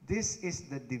 This is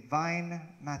the divine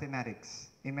mathematics.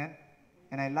 Amen?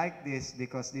 And I like this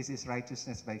because this is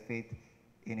righteousness by faith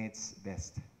in its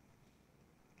best.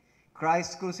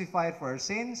 Christ crucified for our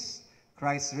sins,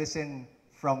 Christ risen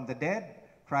from the dead,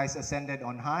 Christ ascended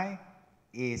on high,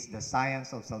 is the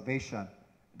science of salvation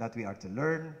that we are to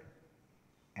learn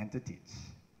and to teach.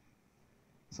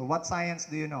 So what science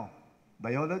do you know?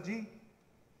 Biology?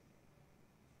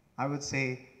 I would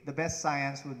say the best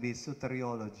science would be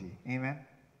soteriology. Amen?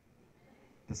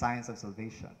 The science of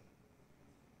salvation.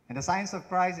 And the science of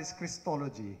Christ is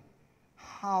Christology.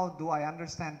 How do I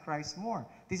understand Christ more?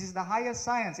 This is the highest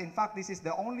science. In fact, this is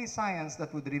the only science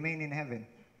that would remain in heaven.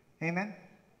 Amen?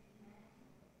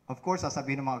 Of course,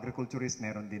 sasabihin ng mga agriculturists,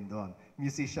 meron din doon.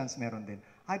 Musicians, meron din.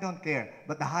 I don't care.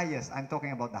 But the highest, I'm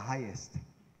talking about the highest.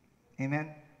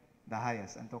 Amen? The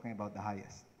highest. I'm talking about the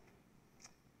highest.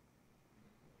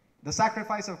 The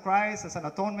sacrifice of Christ as an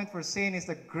atonement for sin is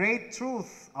the great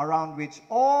truth around which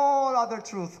all other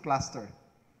truths cluster.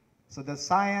 So the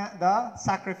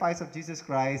sacrifice of Jesus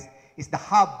Christ is the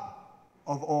hub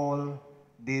of all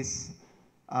this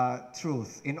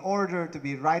truth. In order to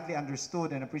be rightly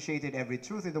understood and appreciated, every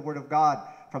truth in the Word of God,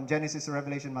 from Genesis to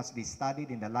Revelation, must be studied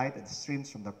in the light that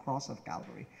streams from the cross of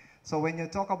Calvary. So when you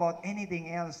talk about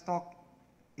anything else, talk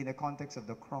in the context of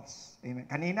the cross. Amen.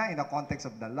 Kanina, in the context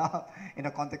of the love, in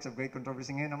the context of great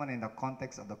controversy. Ngayon naman, in the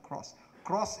context of the cross.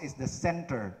 Cross is the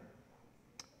center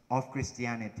of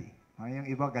Christianity. Yung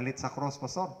iba, galit sa cross,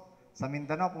 Pastor. Sa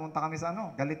Mindanao, pumunta kami sa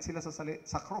galit sila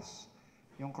sa cross.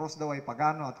 Yung cross daw ay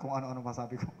pagano at kung ano-ano pa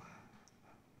sabi ko.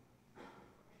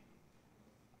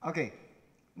 Okay.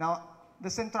 Now, the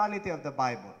centrality of the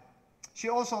Bible. She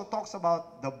also talks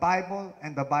about the Bible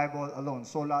and the Bible alone.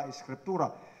 Sola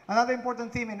Scriptura. Another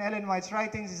important theme in Ellen White's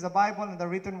writings is the Bible and the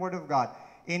written Word of God.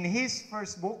 In his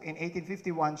first book, in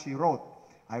 1851, she wrote,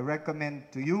 I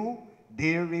recommend to you,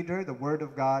 dear reader, the Word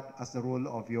of God as the rule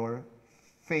of your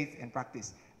faith and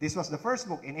practice. This was the first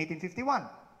book in 1851.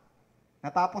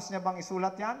 Natapos niya bang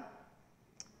isulat yan?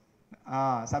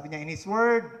 Sabi niya, in His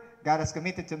Word, God has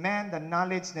committed to man the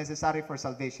knowledge necessary for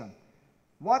salvation.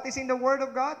 What is in the Word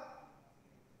of God?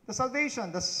 The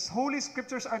salvation. The Holy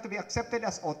Scriptures are to be accepted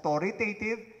as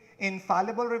authoritative,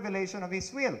 infallible revelation of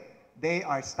His will. They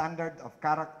are standard of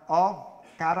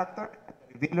character,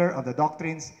 revealer of the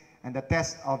doctrines, and the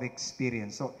test of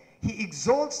experience. So, he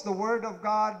exalts the Word of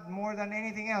God more than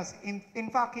anything else. In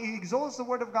fact, he exalts the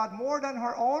Word of God more than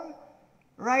her own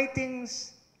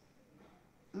writings,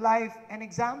 life, and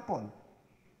example.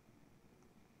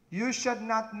 You should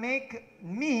not make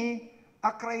me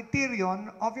a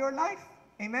criterion of your life.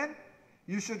 Amen?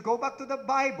 You should go back to the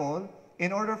Bible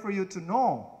in order for you to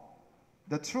know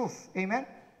the truth. Amen?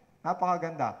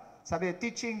 Napakaganda. Sabi,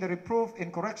 teaching, the reproof,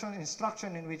 in correction,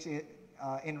 instruction in which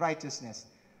in righteousness.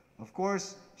 Of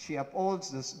course, she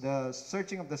upholds the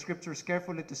searching of the Scriptures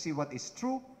carefully to see what is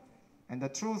true, and the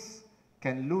truth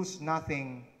can lose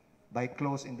nothing by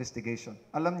close investigation.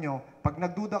 Alam nyo, pag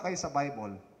nagduda kayo sa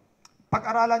Bible,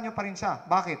 pag-aralan nyo pa rin siya.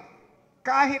 Bakit?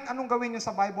 Kahit anong gawin nyo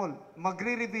sa Bible,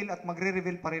 magre-reveal at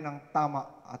magre-reveal pa rin ang tama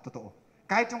at totoo.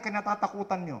 Kahit yung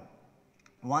kinatatakutan nyo.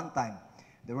 One time,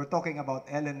 they were talking about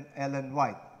Ellen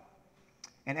White.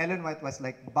 And Ellen White was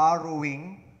like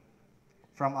borrowing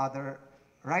from other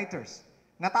writers.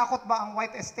 Natakot ba ang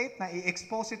White Estate na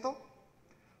i-expose ito?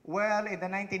 Well, in the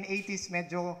 1980s,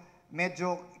 medyo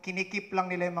kinikip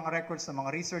lang nila yung mga records ng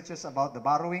mga researchers about the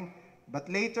borrowing. But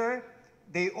later,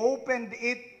 they opened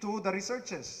it to the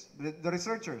researchers.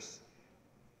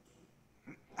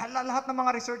 Lahat ng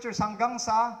mga researchers hanggang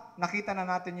sa nakita na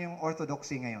natin yung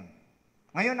orthodoxy ngayon.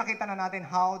 Ngayon nakita na natin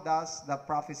how does the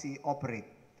prophecy operate.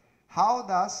 How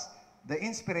does the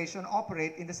inspiration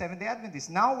operate in the Seventh-day Adventists.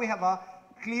 Now we have a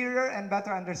clearer and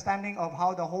better understanding of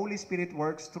how the Holy Spirit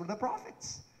works through the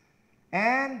prophets.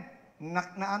 And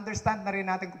na-understand na rin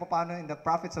natin kung paano in the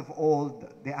prophets of old,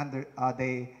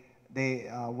 they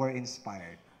were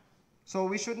inspired. So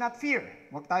we should not fear.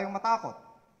 Huwag tayong matakot.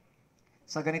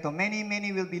 Sa ganito,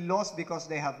 many will be lost because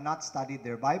they have not studied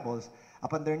their Bibles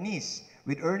upon their knees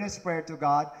with earnest prayer to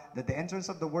God that the entrance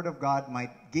of the Word of God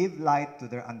might give light to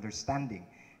their understanding.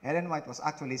 Ellen White was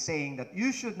actually saying that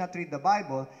you should not read the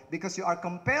Bible because you are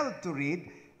compelled to read.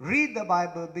 Read the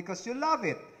Bible because you love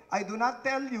it. I do not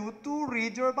tell you to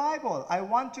read your Bible. I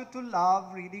want you to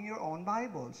love reading your own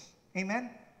Bibles.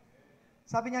 Amen?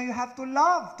 Sabi niya, you have to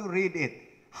love to read it.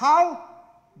 How?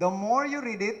 The more you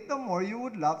read it, the more you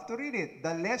would love to read it.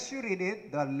 The less you read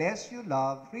it, the less you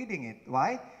love reading it.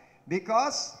 Why?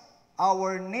 Because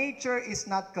our nature is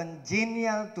not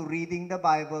congenial to reading the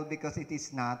Bible because it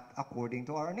is not according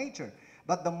to our nature.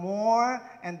 But the more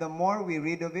and the more we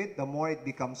read of it, the more it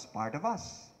becomes part of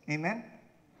us. Amen?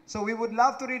 So we would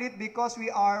love to read it because we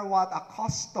are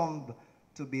accustomed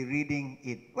to be reading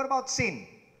it. What about sin?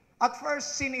 At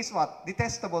first, sin is what?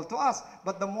 Detestable to us.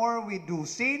 But the more we do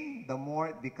sin, the more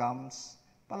it becomes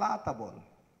palatable.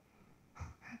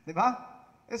 Diba?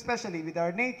 Especially with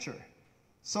our nature.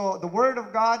 So the Word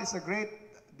of God is a great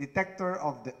detector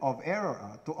of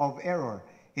error.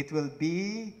 It will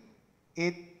be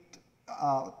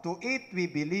to it we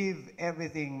believe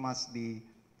everything must be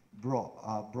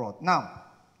brought. Now,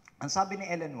 ang sabi ni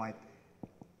Ellen White,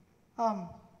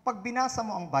 pag binasa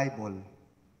mo ang Bible,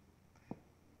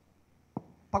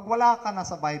 pag wala ka na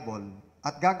sa Bible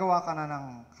at gagawa ka na ng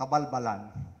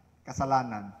kabalbalan,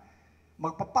 kasalanan,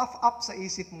 magpa-puff up sa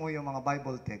isip mo yung mga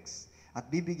Bible texts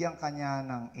at bibigyan ka niya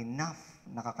ng enough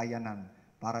na kakayanan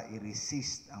para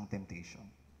i-resist ang temptation.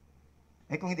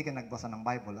 Eh kung hindi ka nagbasa ng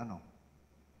Bible, ano?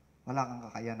 Wala kang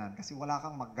kakayanan kasi wala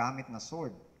kang maggamit na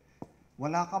sword.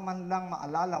 Wala ka man lang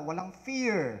maalala, walang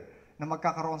fear na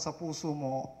magkakaroon sa puso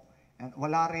mo. And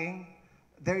wala ring,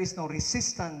 there is no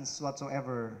resistance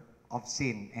whatsoever of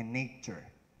sin and nature.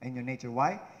 And your nature,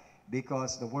 why?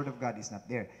 Because the Word of God is not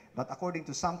there. But according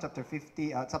to Psalm chapter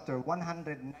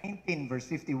 119, verse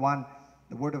 51,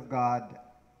 the Word of God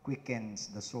quickens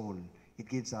the soul. It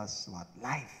gives us what?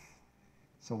 Life.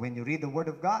 So when you read the Word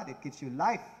of God, it gives you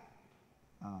life.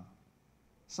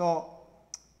 So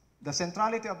the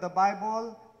centrality of the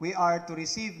Bible, we are to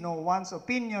receive no one's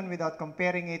opinion without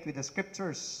comparing it with the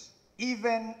Scriptures,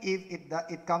 even if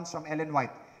it comes from Ellen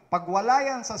White. Pag wala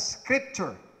yan sa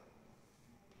Scripture,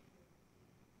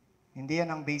 hindi yan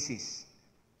ang basis.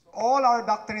 All our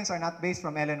doctrines are not based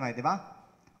from Ellen White, di ba?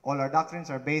 All our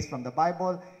doctrines are based from the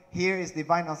Bible. Here is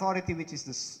divine authority, which is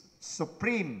the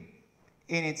supreme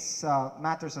in its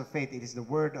matters of faith. It is the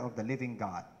Word of the living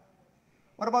God.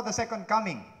 What about the second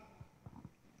coming?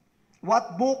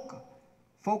 What book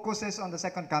focuses on the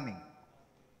second coming?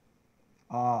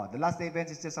 The Last Day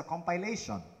Events is just a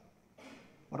compilation.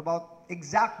 What about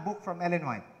exact book from Ellen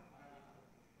White?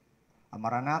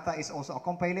 Maranatha is also a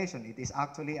compilation. It is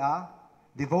actually a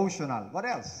devotional. What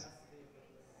else?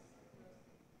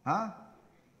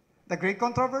 The Great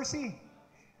Controversy.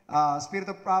 Spirit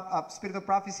of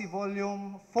Prophecy,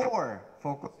 Volume 4,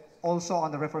 focuses also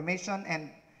on the Reformation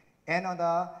and on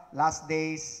the last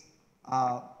days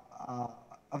of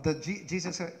the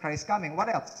Jesus Christ coming. What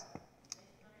else?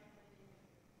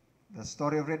 The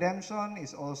Story of Redemption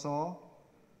is also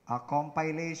a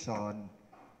compilation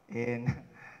in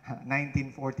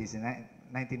 1940s.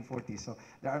 So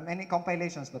there are many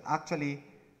compilations, but actually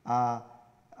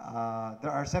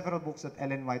there are several books that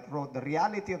Ellen White wrote. The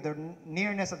reality of the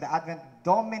nearness of the Advent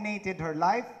dominated her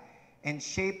life and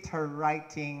shaped her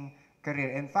writing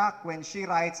career. In fact, when she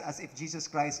writes as if Jesus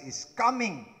Christ is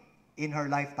coming in her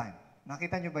lifetime,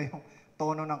 nakita niyo ba yung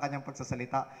tono ng kanyang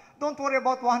pagsasalita? Don't worry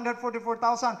about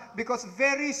 144,000 because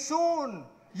very soon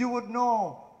you would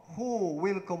know who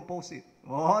will compose it.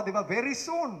 Oh, di ba? Very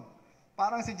soon.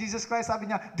 Parang si Jesus Christ sabi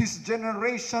niya, this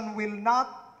generation will not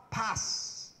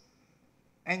pass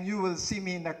and you will see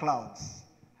me in the clouds.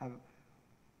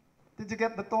 Did you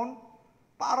get the tone?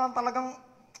 Parang talagang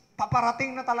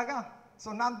paparating na talaga.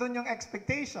 So nandun yung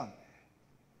expectation.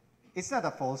 It's not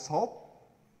a false hope.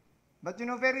 But you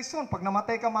know, very soon, pag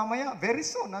namatay ka mamaya, very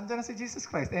soon, nandyan na si Jesus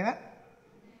Christ. Amen?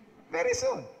 Very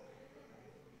soon.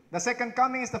 The second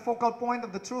coming is the focal point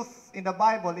of the truth in the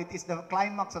Bible. It is the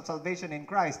climax of salvation in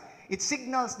Christ. It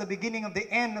signals the beginning of the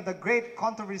end of the great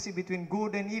controversy between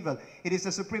good and evil. It is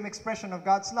the supreme expression of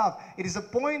God's love. It is the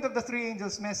point of the three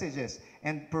angels' messages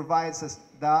and provides us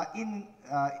the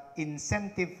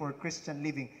incentive for Christian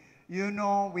living. You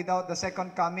know, without the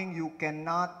second coming, you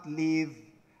cannot live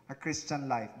a Christian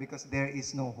life because there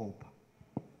is no hope.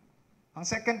 Ang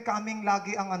second coming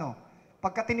lagi ang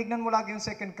pagka tinignan mo lagi yung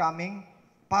second coming,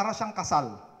 para siyang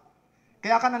kasal.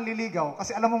 Kaya ka nanliligaw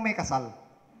kasi alam mong may kasal.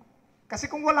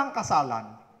 Kasi kung walang kasalan,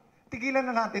 tigilan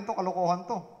na natin to, kalokohan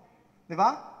to. Di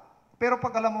ba? Pero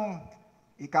pag alam mong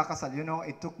ikakasal, you know,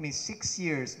 it took me 6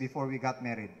 years before we got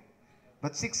married.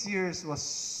 But 6 years was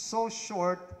so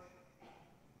short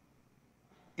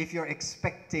if you're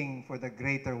expecting for the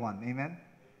greater one. Amen?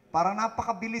 Parang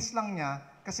napakabilis lang niya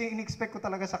kasi in-expect ko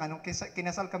talaga sa kanong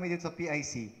kinasal kami dito sa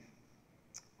PIC.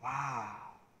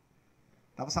 Wow!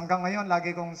 Tapos hanggang ngayon,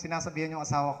 lagi kong sinasabihan yung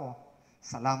asawa ko,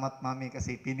 salamat, mami,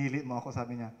 kasi pinili mo ako.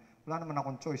 Sabi niya, wala naman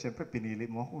akong choice. Siyempre, pinili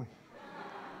mo ako eh.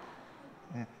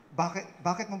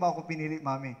 Bakit mo ba ako pinili,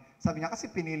 mami? Sabi niya,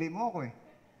 kasi pinili mo ako eh.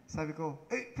 Sabi ko,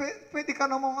 pwede ka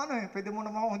namang pwede mo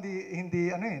namang ako hindi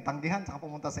tanggihan, saka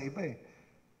pumunta sa iba eh.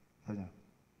 Sabi niya.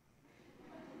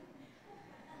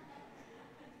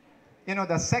 You know,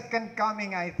 the second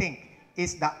coming, I think,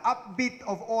 is the upbeat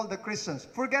of all the Christians.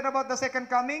 Forget about the second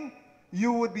coming,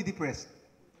 you would be depressed.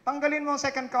 Tanggalin mo ang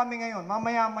second coming ngayon.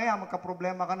 Mamaya-maya,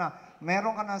 magka-problema ka na.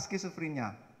 Meron ka na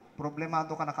schizophrenia.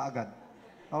 Problemado ka na kaagad.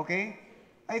 Okay?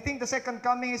 I think the second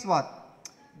coming is what?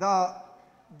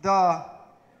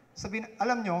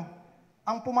 Alam nyo,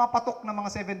 ang pumapatok ng mga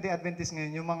Seventh-day Adventist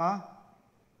ngayon, yung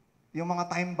mga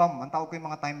time bomb. Ang tawag ko yung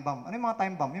mga time bomb. Ano yung mga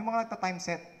time bomb? Yung mga nagta-time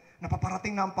set.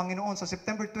 Napaparating na ang Panginoon sa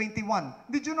September 21.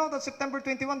 Did you know that September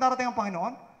 21 darating ang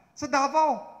Panginoon? Sa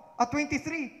Davao. At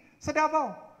 23. Sa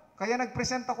Davao. Kaya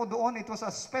nag-present ako doon. It was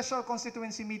a special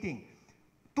constituency meeting.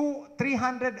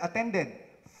 300 attended.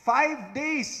 5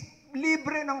 days.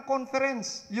 Libre ng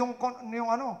conference.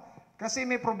 Kasi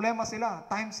may problema sila.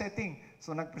 Time setting.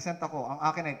 So nag-present ako. Ang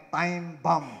akin ay time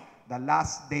bomb. The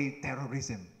last day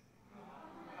terrorism.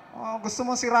 Gusto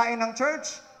mo sirain ng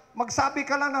church? Magsabi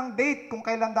ka lang ng date kung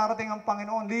kailan darating ang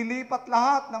Panginoon. Lilipat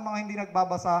lahat ng mga hindi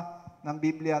nagbabasa ng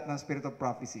Biblia at ng Spirit of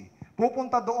Prophecy.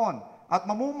 Pupunta doon at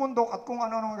mamumundok at kung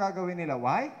ano-ano gagawin nila.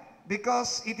 Why?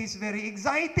 Because it is very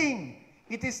exciting.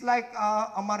 It is like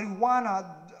a marijuana,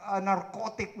 a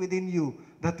narcotic within you.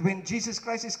 That when Jesus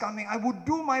Christ is coming, I would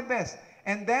do my best.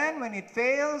 And then when it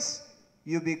fails,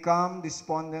 you become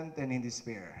despondent and in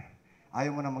despair.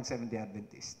 Ayaw mo na mag-Seventh-day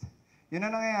Adventist. Yun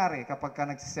ang nangyayari kapag ka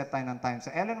nagsiset tayo ng time.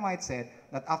 So Ellen White said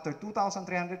that after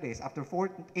 2,300 days, after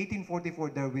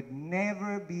 1844, there would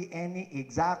never be any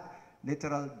exact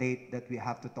literal date that we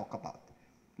have to talk about.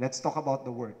 Let's talk about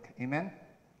the work. Amen?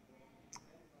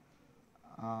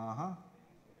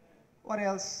 What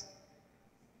else?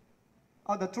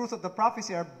 Oh, the truth of the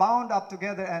prophecy are bound up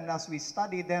together, and as we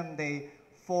study them, they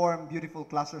form beautiful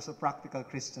clusters of practical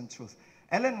Christian truth.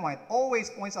 Ellen White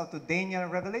always points out to Daniel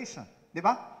and Revelation. Di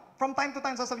ba? From time to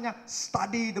time, sasabihin niya,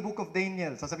 study the book of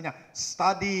Daniel. Sasabihin niya,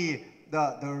 study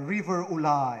the river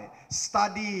Ulai.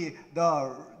 Study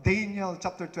the Daniel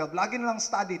chapter 12. Lagi na lang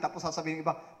study. Tapos sasabihin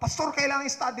iba, Pastor, kailangan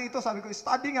i-study ito. Sabi ko,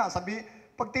 study nga. Sabi,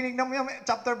 pag tinignan mo yan,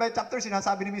 chapter by chapter,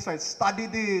 sinasabi ni Miss White, study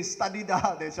this, study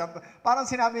that. Parang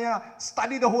sinabi niya,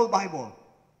 study the whole Bible.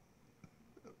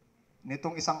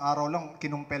 Nitong isang araw lang,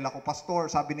 kinumpel ako, Pastor,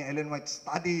 sabi ni Ellen White,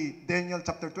 study Daniel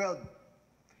chapter 12.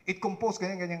 It composed,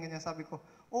 ganyan. Sabi ko,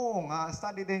 oo nga,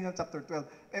 study Daniel chapter 12.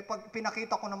 Eh, pag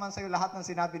pinakita ko naman sa'yo lahat ng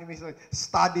sinabi ni Miss White,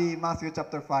 study Matthew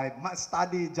chapter 5,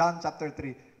 study John chapter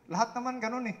 3. Lahat naman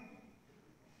ganun eh.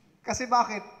 Kasi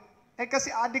bakit? Eh,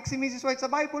 kasi addict si Mrs. White sa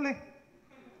Bible eh.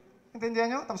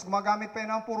 Intindihan nyo? Tapos gumagamit pa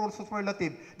yun ng puro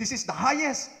superlative. This is the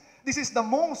highest. This is the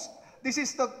most. This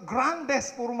is the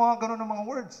grandest. Puro mga ganun ng mga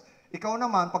words. Ikaw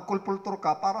naman, pag kulpultur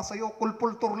ka, para sa'yo,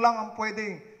 kulpultur lang ang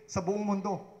pwede sa buong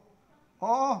mundo.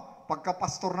 Oo. Pagka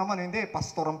pastor naman, hindi.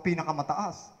 Pastor ang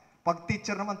pinakamataas. Pag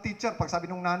teacher naman, teacher. Pag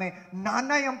sabi nung nanay,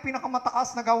 nanay ang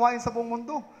pinakamataas na gawain sa buong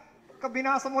mundo. Pagka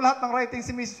binasa mo lahat ng writing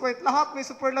si Mrs. White, lahat may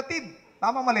superlative.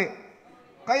 Tama, mali.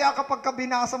 Kaya kapag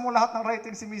binasa mo lahat ng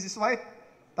writing si Mrs. White,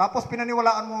 tapos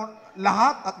pinaniwalaan mo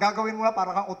lahat at gagawin mo na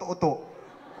para kang uto-uto.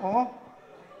 Oo.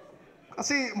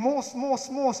 Kasi most,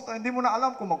 hindi mo na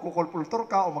alam kung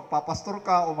magkukulpultur ka, o magpapastor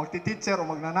ka, o magtiteacher, o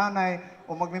magnananay,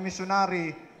 o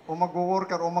magmimissionary, o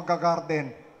magwo-worker, o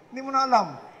magga-garden. Hindi mo na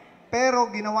alam.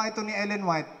 Pero ginawa ito ni Ellen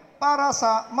White para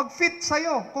sa mag-fit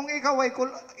sa'yo. Kung ikaw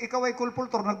ay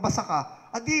kulpultur, nagbasa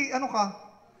ka, adi, ano ka?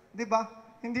 Di ba?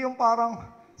 Hindi yung parang,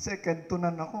 second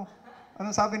tunan ako.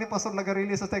 Anong sabi ni Pastor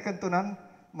Lagarilli sa second tunan?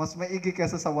 Mas maigi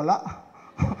kaysa sa wala.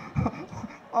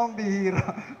 Ang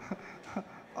bihira.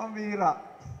 Ang bihira.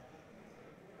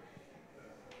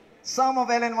 Some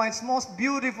of Ellen White's most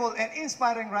beautiful and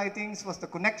inspiring writings was the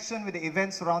connection with the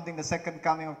events surrounding the second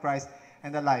coming of Christ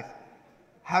and the life.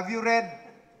 Have you read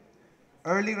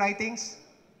early writings?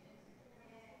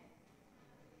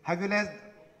 Have you read?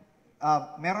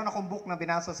 Meron akong book na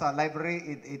binasa sa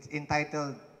library. It's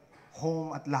entitled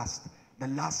Home at Last. The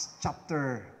last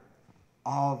chapter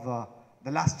of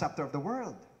the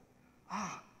world.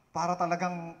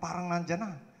 Parang nandyan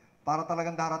na. Para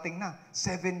talagang darating na.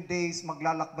 7 days,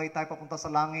 maglalakbay tayo papunta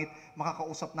sa langit.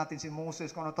 Makakausap natin si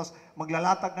Moses. Tapos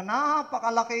maglalatag na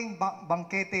napakalaking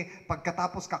bangkete.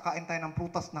 Pagkatapos kakain tayo ng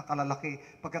prutas na kalalaki.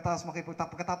 Pagkatapos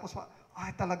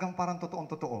talagang parang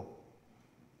totoong-totoo.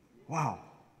 Wow.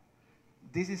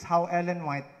 This is how Ellen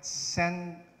White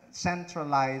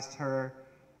centralized her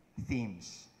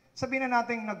themes. Sabihin na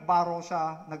natin nagbaro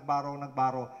siya,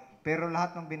 nagbaro. Pero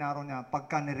lahat ng binaro niya,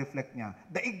 pagka ni-reflect niya,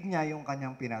 daig niya yung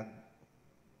kanyang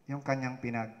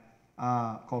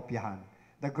kopyahan.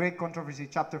 The Great Controversy,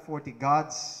 chapter 40,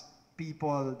 God's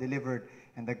people delivered,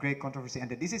 and the Great Controversy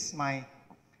ended.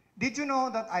 Did you know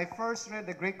that I first read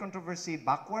the Great Controversy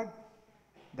backward?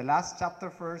 The last chapter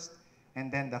first,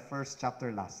 and then the first chapter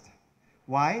last.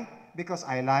 Why? Because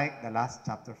I like the last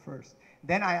chapter first.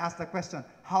 Then I asked the question,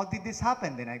 how did this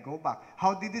happen? Then I go back.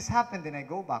 How did this happen? Then I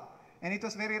go back. And it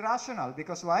was very rational.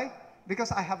 Because why?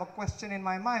 Because I have a question in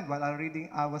my mind while I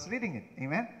was reading it.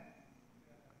 Amen?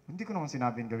 Hindi ko naman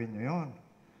sinabing gawin nyo yun.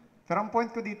 Pero ang point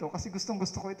ko dito, kasi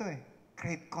gustong-gusto ko ito eh.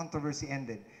 Great controversy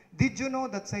ended. Did you know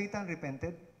that Satan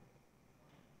repented?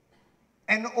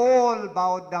 And all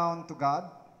bowed down to God?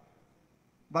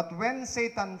 But when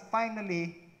Satan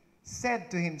finally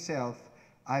said to himself,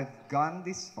 I've gone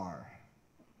this far.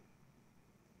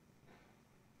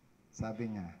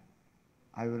 Sabi niya,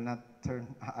 I will not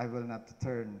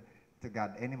turn to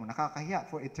God anymore. Nakakahiya.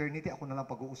 For eternity, ako na lang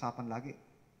pag-uusapan lagi.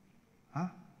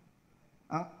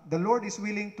 The Lord is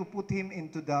willing to put him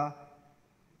into the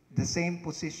same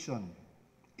position.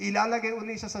 Ilalagay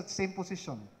uli siya sa same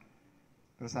position.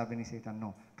 Pero sabi ni Satan,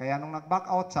 no. Kaya nung nag-back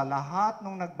out siya, lahat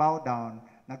nung nag-bow down,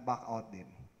 nag-back out din.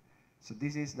 So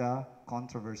this is the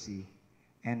controversy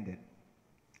ended.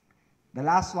 The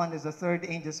last one is the third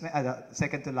angel's,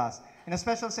 second to last. In a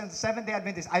special sense, Seventh-day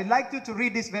Adventist. I'd like you to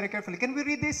read this very carefully. Can we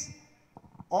read this?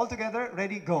 All together?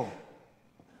 Ready? Go.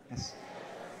 Yes.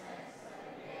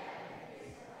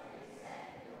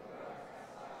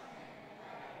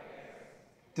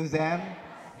 To them,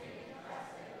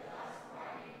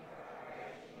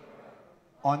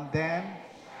 On them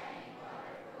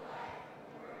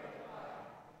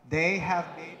they have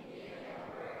been.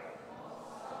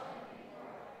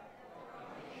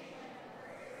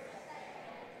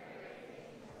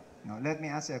 Now, let me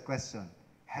ask you a question.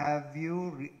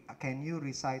 Can you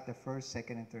recite the first,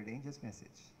 second, and third angel's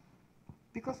message?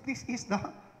 Because this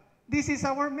is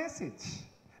our message.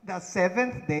 The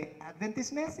Seventh-day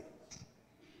Adventist message.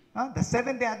 The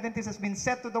Seventh-day Adventist has been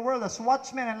set to the world as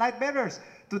watchmen and light bearers.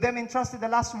 To them entrusted the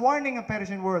last warning of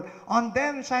perishing world. On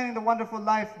them shining the wonderful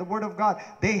life, the word of God.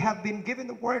 They have been given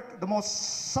the work, the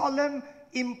most solemn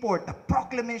import, the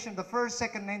proclamation of the first,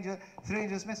 second angel, three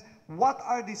angels' message. What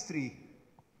are these three?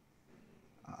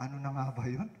 Ano na nga ba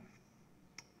yun?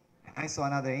 I saw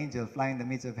another angel fly in the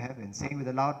midst of heaven, saying with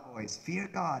a loud voice, "Fear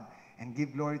God and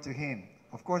give glory to Him."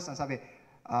 Of course, ang sabi,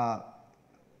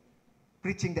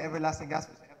 preaching the everlasting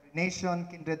gospel to every nation,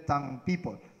 kindred, tongue,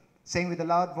 people. Saying with a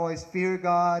loud voice, "Fear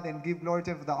God and give glory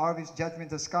to Him, for the hour of His judgment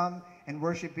has come, and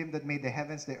worship Him that made the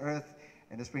heavens, the earth,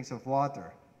 and the springs of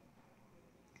water."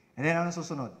 And then ano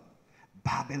susunod?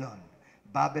 Babylon.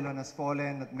 Babylon has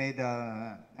fallen, that made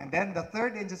and then the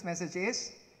third angel's message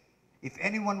is, "If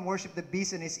anyone worship the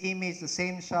beast and his image, the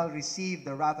same shall receive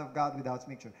the wrath of God without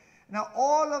mixture." Now,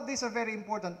 all of these are very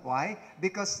important. Why?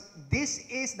 Because this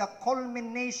is the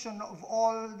culmination of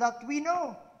all that we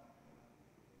know.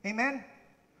 Amen?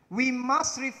 We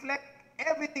must reflect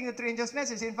everything the three angels'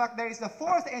 message. In fact, there is the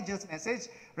fourth angel's message.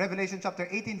 Revelation chapter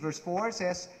 18, verse 4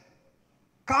 says,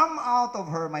 "Come out of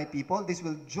her, my people." This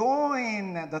will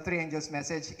join the three angels'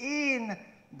 message in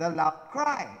the loud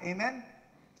cry. Amen?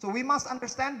 So we must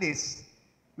understand this.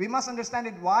 We must understand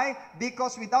it. Why?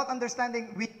 Because without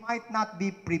understanding, we might not be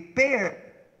prepared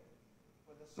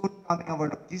for the soon coming of our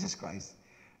Lord Jesus Christ.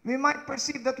 We might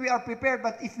perceive that we are prepared,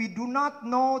 but if we do not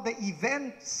know the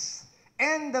events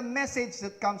and the message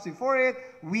that comes before it,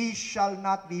 we shall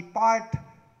not be part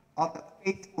of the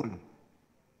faithful.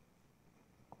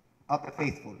 Of the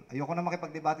faithful. Ayoko na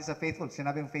makipagdebate sa faithful.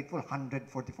 Sinabi yung faithful,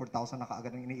 144,000 na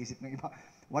kaagad ang iniisip ng iba.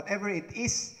 Whatever it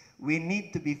is, we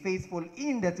need to be faithful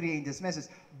in the three angels' message.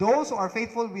 Those who are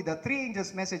faithful with the three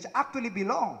angels' message actually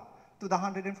belong to the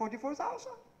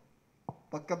 144,000.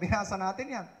 Pagka binasa natin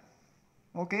yan.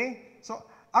 Okay? So,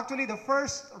 actually, the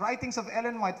first writings of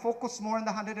Ellen White focused more on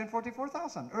the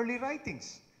 144,000. Early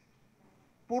writings.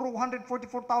 Puro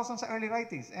 144,000 sa early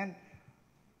writings. And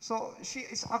so, she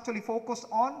is actually focused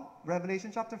on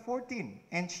Revelation chapter 14.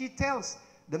 And she tells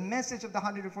the message of the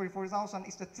 144,000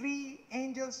 is the three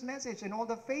angels' message, and all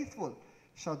the faithful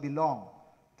shall belong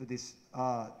to this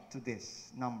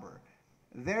number.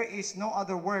 There is no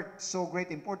other work so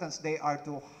great importance. They are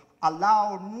to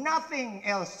allow nothing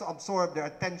else to absorb their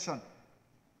attention.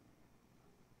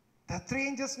 The three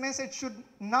angels' message should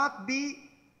not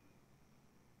be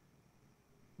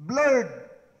blurred.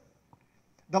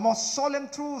 The most solemn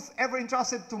truth ever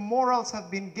entrusted to mortals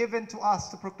have been given to us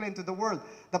to proclaim to the world.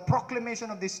 The proclamation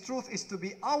of this truth is to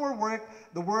be our work.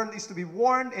 The world is to be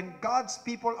warned, and God's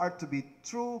people are to be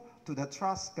true to the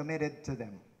trust committed to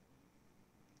them.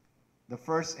 The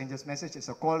first angel's message is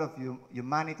a call of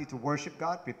humanity to worship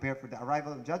God, prepare for the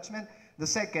arrival of judgment. The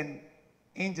second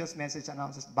angel's message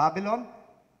announces Babylon,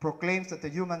 proclaims that the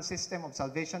human system of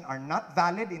salvation are not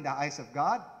valid in the eyes of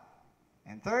God.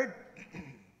 And third,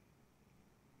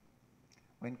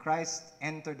 when Christ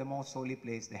entered the most holy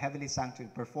place, the heavenly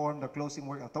sanctuary, performed the closing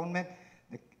work of atonement,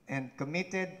 and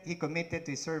he committed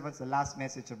to his servants the last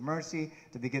message of mercy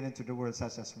to be given to the world,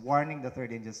 such as warning, the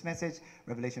third angel's message,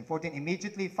 Revelation 14.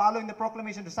 Immediately following the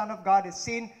proclamation, the Son of God is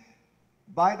seen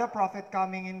by the prophet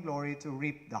coming in glory to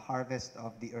reap the harvest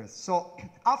of the earth. So,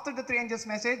 after the three angels'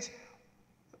 message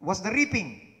was the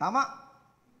reaping. Tama?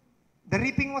 The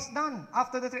reaping was done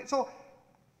after the three. So,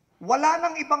 wala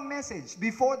nang ibang message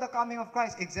before the coming of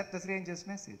Christ except the three angels'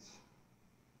 message.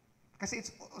 Kasi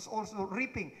it was also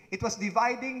reaping. It was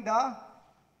dividing the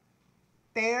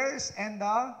tares and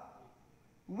the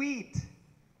wheat.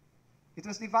 It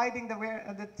was dividing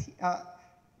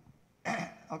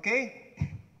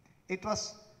okay? It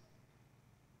was,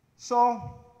 so,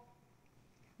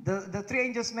 the three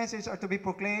angels' message are to be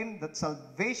proclaimed, that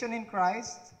salvation in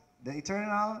Christ, the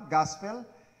eternal gospel,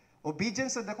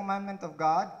 obedience to the commandment of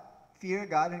God, fear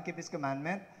God and keep His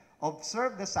commandment,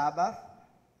 observe the Sabbath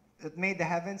that made the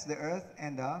heavens, the earth,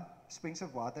 and the springs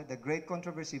of water, the great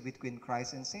controversy between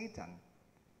Christ and Satan.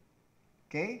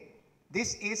 Okay?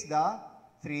 This is the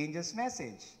three angels'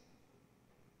 message.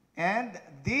 And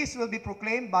this will be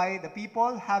proclaimed by the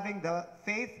people having the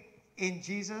faith in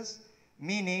Jesus,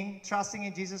 meaning trusting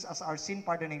in Jesus as our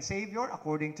sin-pardoning Savior,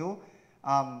 according to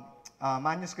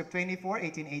Manuscript 24,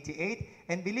 1888,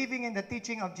 and believing in the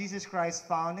teaching of Jesus Christ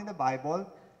found in the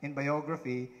Bible, in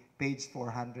biography, page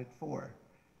 404.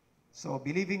 So,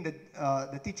 believing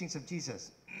the teachings of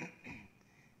Jesus.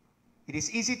 It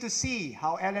is easy to see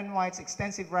how Ellen White's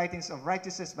extensive writings of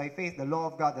righteousness by faith, the law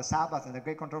of God, the Sabbath, and the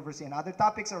great controversy, and other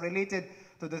topics are related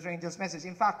to the three angels' message.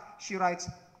 In fact, she writes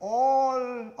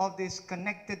all of this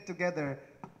connected together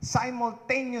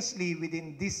simultaneously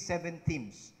within these 7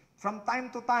 themes. From time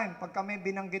to time, pag kami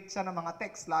binanggit siya ng mga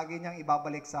text, lagi niyang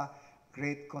ibabalik sa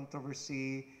great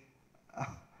controversy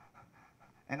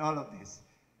and all of this.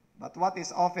 But what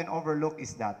is often overlooked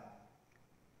is that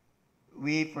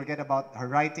we forget about her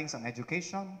writings on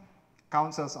education,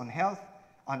 counsels on health,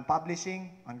 on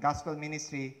publishing, on gospel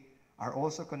ministry are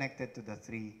also connected to the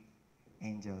three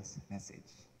angels' message.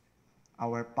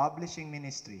 Our publishing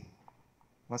ministry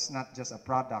was not just a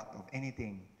product of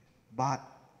anything, but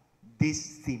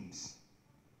these themes.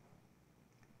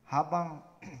 Habang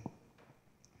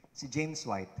si James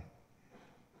White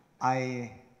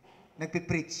ay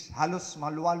nagpipreach, halos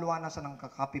maluwa-luwa na siya ng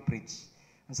kakapipreach.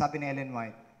 Ang sabi ni Ellen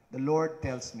White, the Lord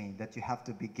tells me that you have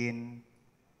to begin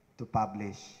to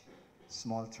publish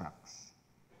small tracts.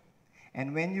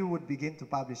 And when you would begin to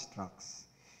publish tracts,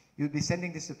 you'll be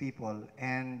sending this to people,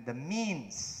 and the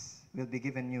means will be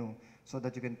given you so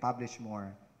that you can publish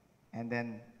more. And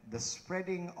then the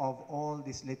spreading of all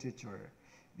this literature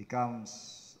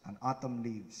becomes an autumn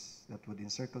leaves that would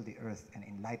encircle the earth and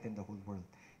enlighten the whole world.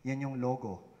 Yan yung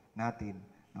logo natin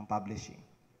ng publishing.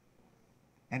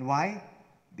 And why?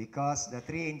 Because the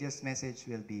three angels' message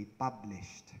will be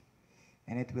published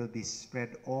and it will be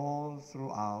spread all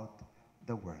throughout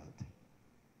the world.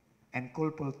 And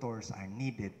colporteurs are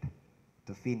needed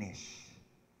to finish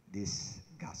this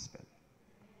gospel.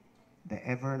 The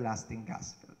everlasting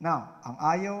gospel. Now, ang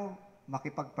ayaw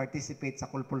makipag-participate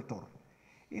sa colporteur,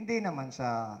 hindi naman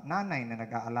siya nanay na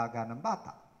nag-aalaga ng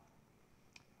bata.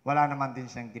 Wala naman din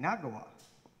siyang ginagawa.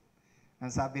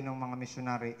 Ang sabi ng mga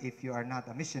missionary, if you are not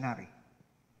a missionary,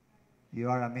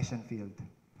 you are a mission field.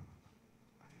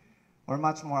 Or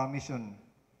much more, a mission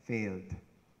failed.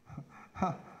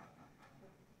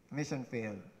 Mission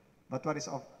failed. But what is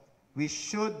of? We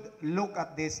should look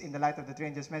at this in the light of the three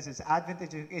angels' message.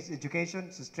 Adventist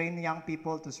education is to train young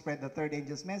people to spread the third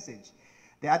angel's message.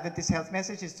 The Adventist health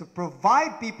message is to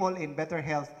provide people in better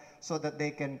health so that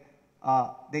they can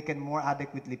more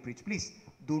adequately preach. Please,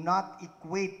 do not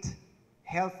equate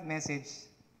health message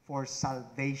for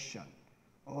salvation.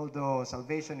 Although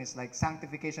salvation is like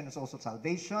sanctification is also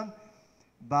salvation,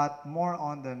 but more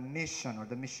on the mission or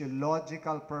the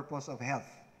missiological purpose of health.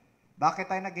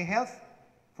 Bakit tayo nag-health?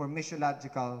 For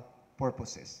missiological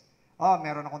purposes. Oh,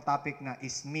 meron akong topic na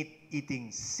is meat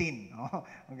eating sin. Oh,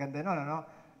 ang ganda nun, ano?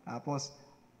 Tapos,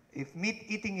 if meat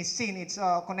eating is sin, it's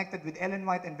connected with Ellen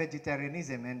White and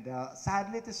vegetarianism. And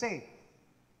sadly to say,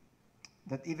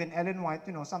 that even Ellen White,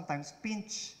 sometimes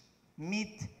pinch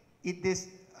meat, eat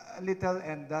this little,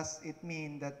 and does it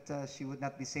mean that she would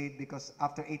not be saved because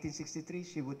after 1863,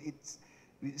 she would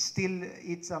still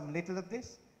eat some little of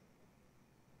this?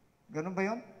 Ganun ba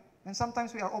yun? And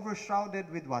sometimes we are overshrouded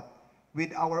with what?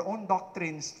 With our own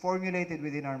doctrines formulated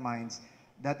within our minds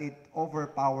that it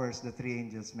overpowers the three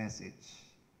angels' message.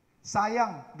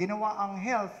 Sayang, ginawa ang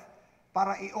health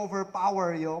para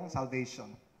i-overpower yung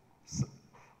salvation.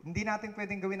 Hindi natin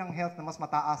pwedeng gawin ang health na mas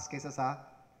mataas kaysa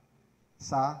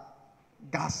sa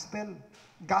gospel.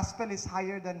 Gospel is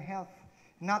higher than health.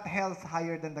 Not health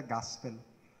higher than the gospel.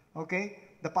 Okay?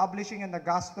 The publishing and the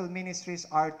gospel ministries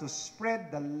are to spread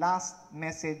the last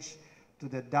message to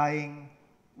the dying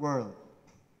world.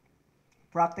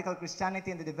 Practical Christianity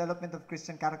and the development of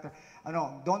Christian character.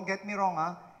 Don't get me wrong,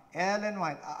 Ellen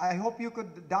White. I hope you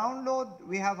could download.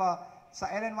 We have sa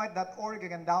ellenwhite.org, you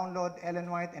can download Ellen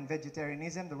White and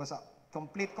vegetarianism. There was a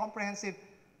complete, comprehensive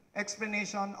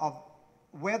explanation of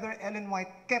whether Ellen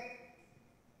White kept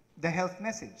the health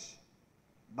message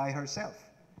by herself.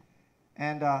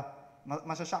 And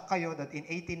masashock kayo that in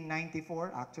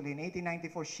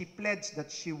 1894, she pledged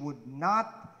that she would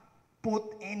not put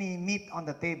any meat on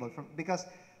the table. Because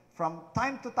from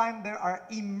time to time, there are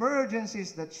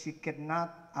emergencies that she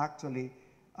cannot actually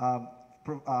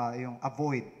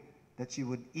avoid. That she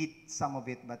would eat some of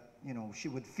it, but she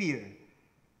would fear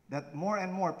that more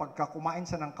and more, pagka kumain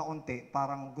siya ng kaunti,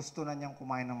 parang gusto na niyang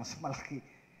kumain ng mas malaki.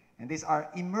 And these are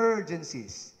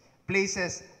emergencies.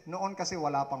 Places, noon kasi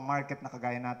wala pang market na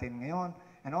kagaya natin ngayon.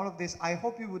 And all of this, I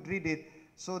hope you would read it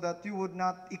so that you would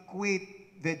not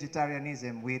equate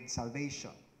vegetarianism with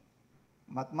salvation.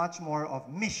 But much more of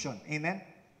mission. Amen?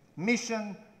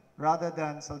 Mission rather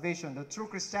than salvation. The true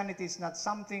Christianity is not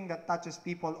something that touches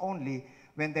people only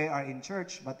when they are in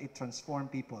church, but it transforms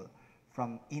people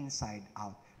from inside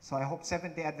out. So I hope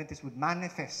Seventh-day Adventists would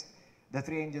manifest the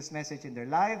three angels' message in their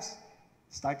lives,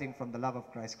 starting from the love of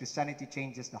Christ. Christianity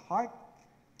changes the heart.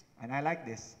 And I like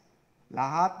this.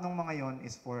 Lahat ng mga yon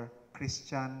is for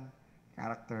Christian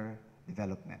character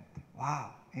development.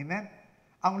 Wow. Amen?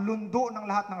 Ang lundo ng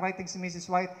lahat ng writings ni Mrs.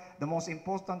 White, the most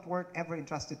important work ever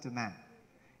entrusted to man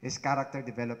is character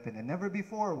development. And never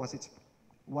before was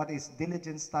what is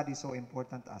diligent study so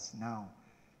important as now.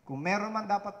 Kung meron man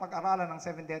dapat pag-aralan ng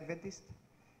Seventh-day Adventist,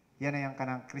 yan ay ang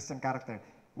kanang Christian character.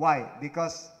 Why?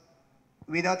 Because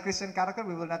without Christian character,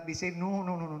 we will not be saved. No.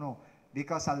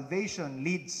 Because salvation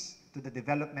leads to the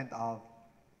development of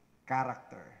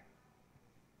character.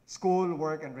 School,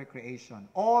 work, and recreation.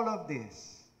 All of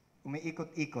this,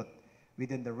 umiikot-ikot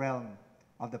within the realm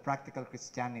of the practical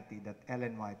Christianity that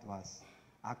Ellen White was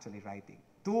actually writing.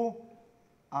 To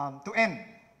end,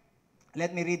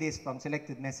 let me read this from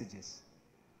Selected Messages.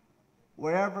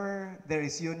 Wherever there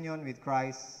is union with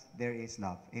Christ, there is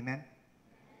love. Amen?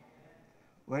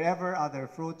 Wherever other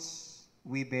fruits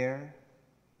we bear,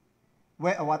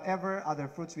 whatever other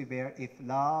fruits we bear, if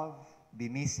love be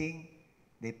missing,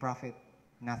 they profit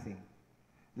nothing.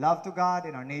 Love to God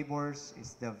and our neighbors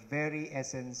is the very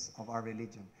essence of our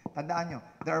religion. Tandaan nyo,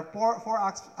 there are four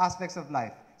aspects of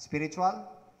life. Spiritual,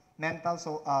 mental,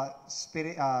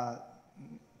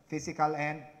 physical,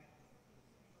 and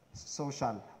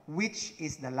social. Which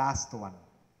is the last one?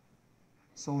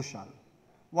 Social.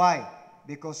 Why?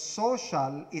 Because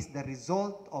social is the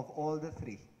result of all the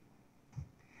three.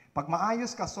 Pag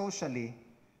maayos ka socially,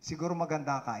 siguro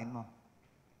maganda ang kain mo.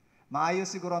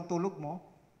 Maayos siguro ang tulog mo,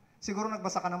 siguro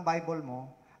nagbasa ka ng Bible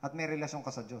mo, at may relasyon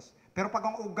ka sa Diyos. Pero pag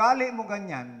ang ugali mo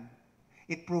ganyan,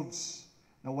 it proves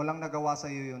na walang nagawa sa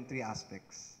iyo yung three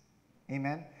aspects.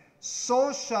 Amen?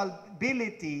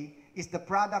 Sociability is the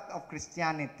product of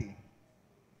Christianity.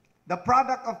 The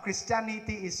product of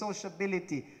Christianity is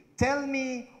sociability. Tell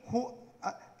me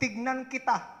tignan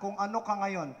kita kung ano ka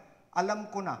ngayon. Alam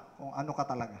ko na kung ano ka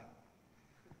talaga.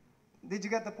 Did you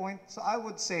get the point? So I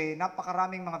would say,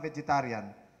 napakaraming mga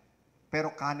vegetarian, pero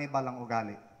cannibal ang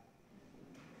ugali.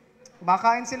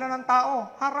 Kumakain sila ng tao,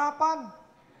 harapan.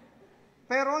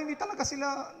 Pero hindi talaga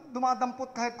sila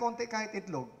dumadampot kahit konti, kahit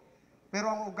itlog. Pero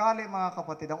ang ugali, mga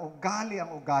kapatid, ang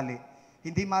ugali,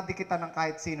 hindi madikitan ng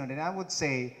kahit sino. Then I would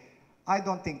say, I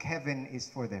don't think heaven is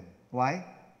for them. Why?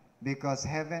 Because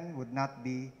heaven would not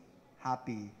be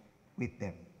happy with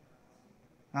them.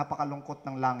 Napakalungkot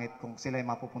ng langit kung sila'y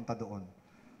mapupunta doon.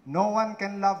 No one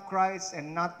can love Christ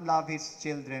and not love His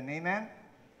children. Amen?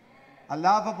 A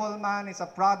lovable man is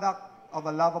a product of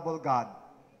a lovable God,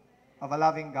 of a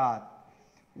loving God.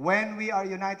 When we are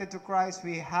united to Christ,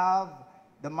 we have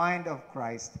the mind of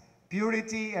Christ.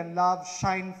 Purity and love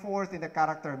shine forth in the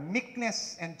character.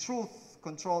 Meekness and truth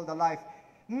control the life.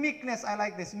 Meekness, I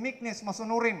like this. Meekness,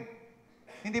 masunurin.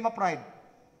 Hindi ma-pride.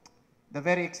 The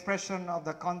very expression of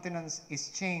the countenance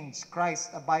is changed.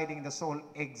 Christ abiding in the soul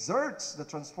exerts the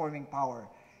transforming power,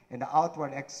 and the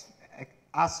outward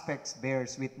aspects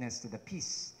bears witness to the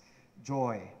peace,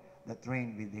 joy that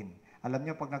reign within. Alam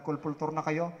nyo, pag nagkulpultur na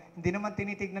kayo, hindi naman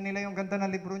tinitignan nila yung ganda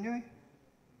ng libro nyo eh.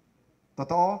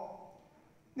 Totoo?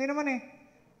 Hindi naman eh.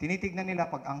 Tinitignan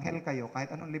nila pag anghel kayo,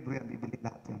 kahit anong libro yan, bibili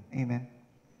lahat yun. Amen?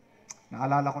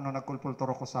 Naalala ko nung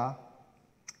nagkulpultur ako sa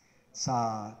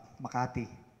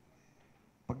Makati.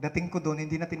 Pagdating ko doon,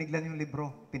 hindi na tinignan yung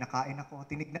libro. Pinakain ako.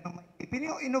 Tinignan ng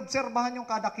inobserbahan yung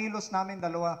kada kilos namin,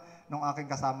 dalawa ng aking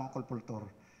kasamang kulpultur.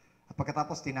 At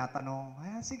pagkatapos tinatanong,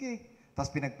 sige.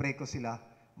 Tapos pinag-pray ko sila.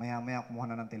 Maya-maya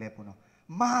kumuha na ng telepono.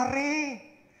 Mare!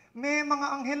 May mga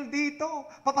anghel dito.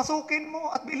 Papasukin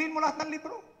mo at bilhin mo lahat ng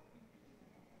libro.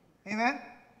 Amen?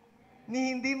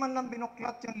 Hindi man lang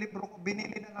binuklat yung libro ko,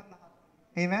 binili na lang lahat.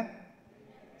 Amen?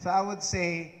 So I would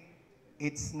say,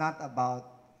 it's not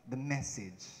about the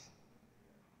message.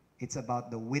 It's about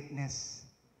the witness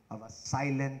of a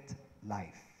silent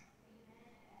life.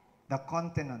 The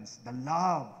countenance, the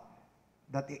love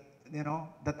that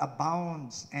that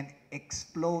abounds and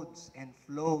explodes and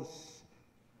flows.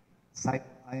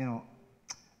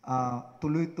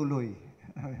 Tuloy-tuloy.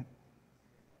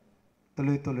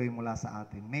 Tuloy-tuloy mula sa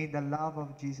atin. May the love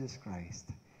of Jesus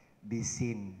Christ be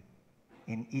seen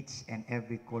in each and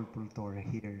every colpultor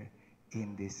here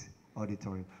in this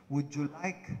auditorium. Would you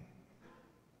like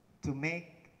to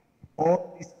make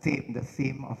all this theme the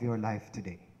theme of your life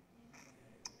today?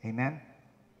 Amen?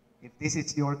 If this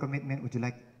is your commitment, would you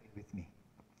like to pray with me?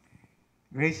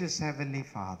 Gracious Heavenly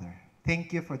Father,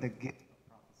 thank you for the gift of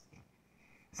prophecy.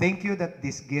 Thank you that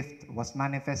this gift was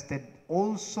manifested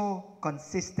also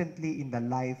consistently in the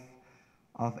life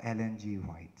of Ellen G.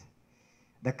 White,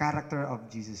 the character of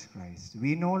Jesus Christ.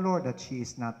 We know, Lord, that she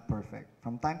is not perfect.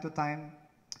 From time to time,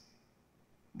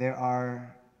 there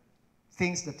are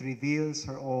things that reveals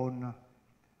her own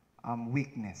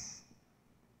weakness.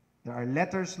 There are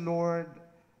letters, Lord,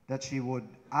 that she would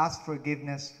ask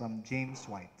forgiveness from James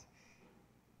White,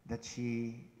 that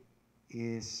she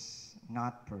is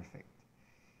not perfect.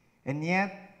 And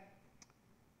yet,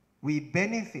 we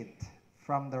benefit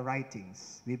from the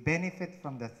writings. We benefit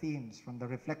from the themes, from the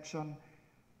reflection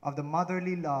of the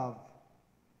motherly love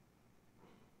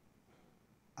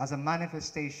as a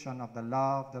manifestation of the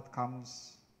love that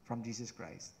comes from Jesus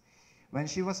Christ. When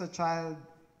she was a child,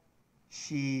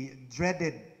 she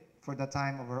dreaded for the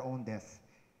time of her own death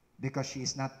because she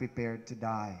is not prepared to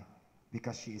die,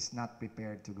 because she is not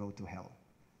prepared to go to hell.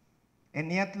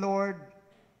 And yet, Lord,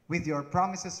 with your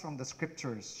promises from the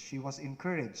scriptures, she was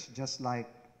encouraged, just like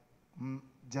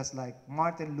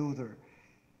Martin Luther,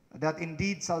 that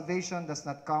indeed salvation does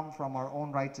not come from our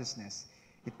own righteousness.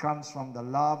 It comes from the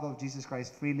love of Jesus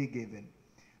Christ freely given.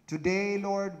 Today,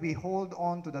 Lord, we hold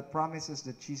on to the promises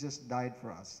that Jesus died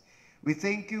for us. We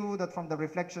thank you that from the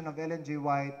reflection of Ellen G.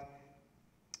 White,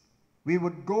 we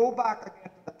would go back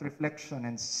again to that reflection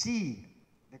and see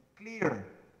the clear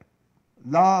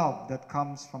love that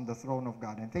comes from the throne of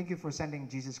God. And thank you for sending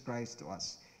Jesus Christ to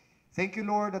us. Thank you,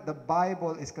 Lord, that the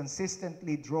Bible is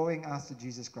consistently drawing us to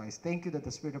Jesus Christ. Thank you that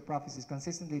the Spirit of prophecy is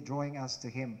consistently drawing us to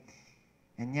Him.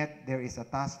 And yet there is a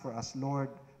task for us, Lord,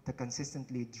 to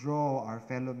consistently draw our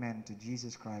fellow men to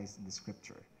Jesus Christ in the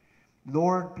Scripture.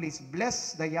 Lord, please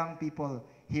bless the young people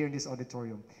here in this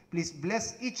auditorium. Please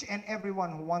bless each and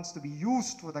everyone who wants to be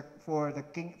used for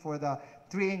the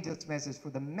three angels' message, for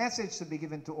the message to be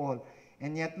given to all.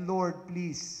 And yet, Lord,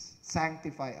 please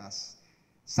sanctify us.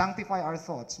 Sanctify our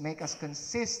thoughts. Make us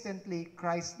consistently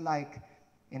Christ-like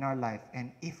in our life.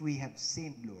 And if we have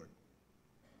sinned, Lord,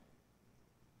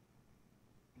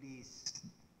 please,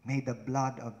 may the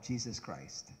blood of Jesus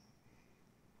Christ,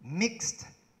 mixed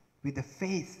with the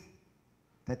faith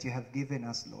that you have given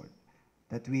us, Lord,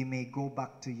 that we may go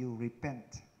back to you,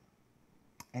 repent,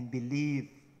 and believe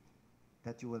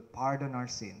that you will pardon our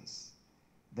sins,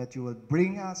 that you will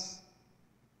bring us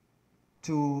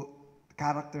to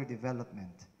character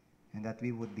development, and that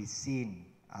we would be seen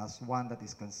as one that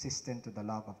is consistent to the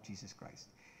love of Jesus Christ.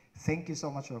 Thank you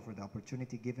so much, Lord, for the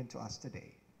opportunity given to us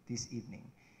today, this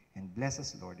evening. And bless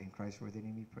us, Lord, in Christ's worthy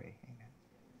name we pray. Amen.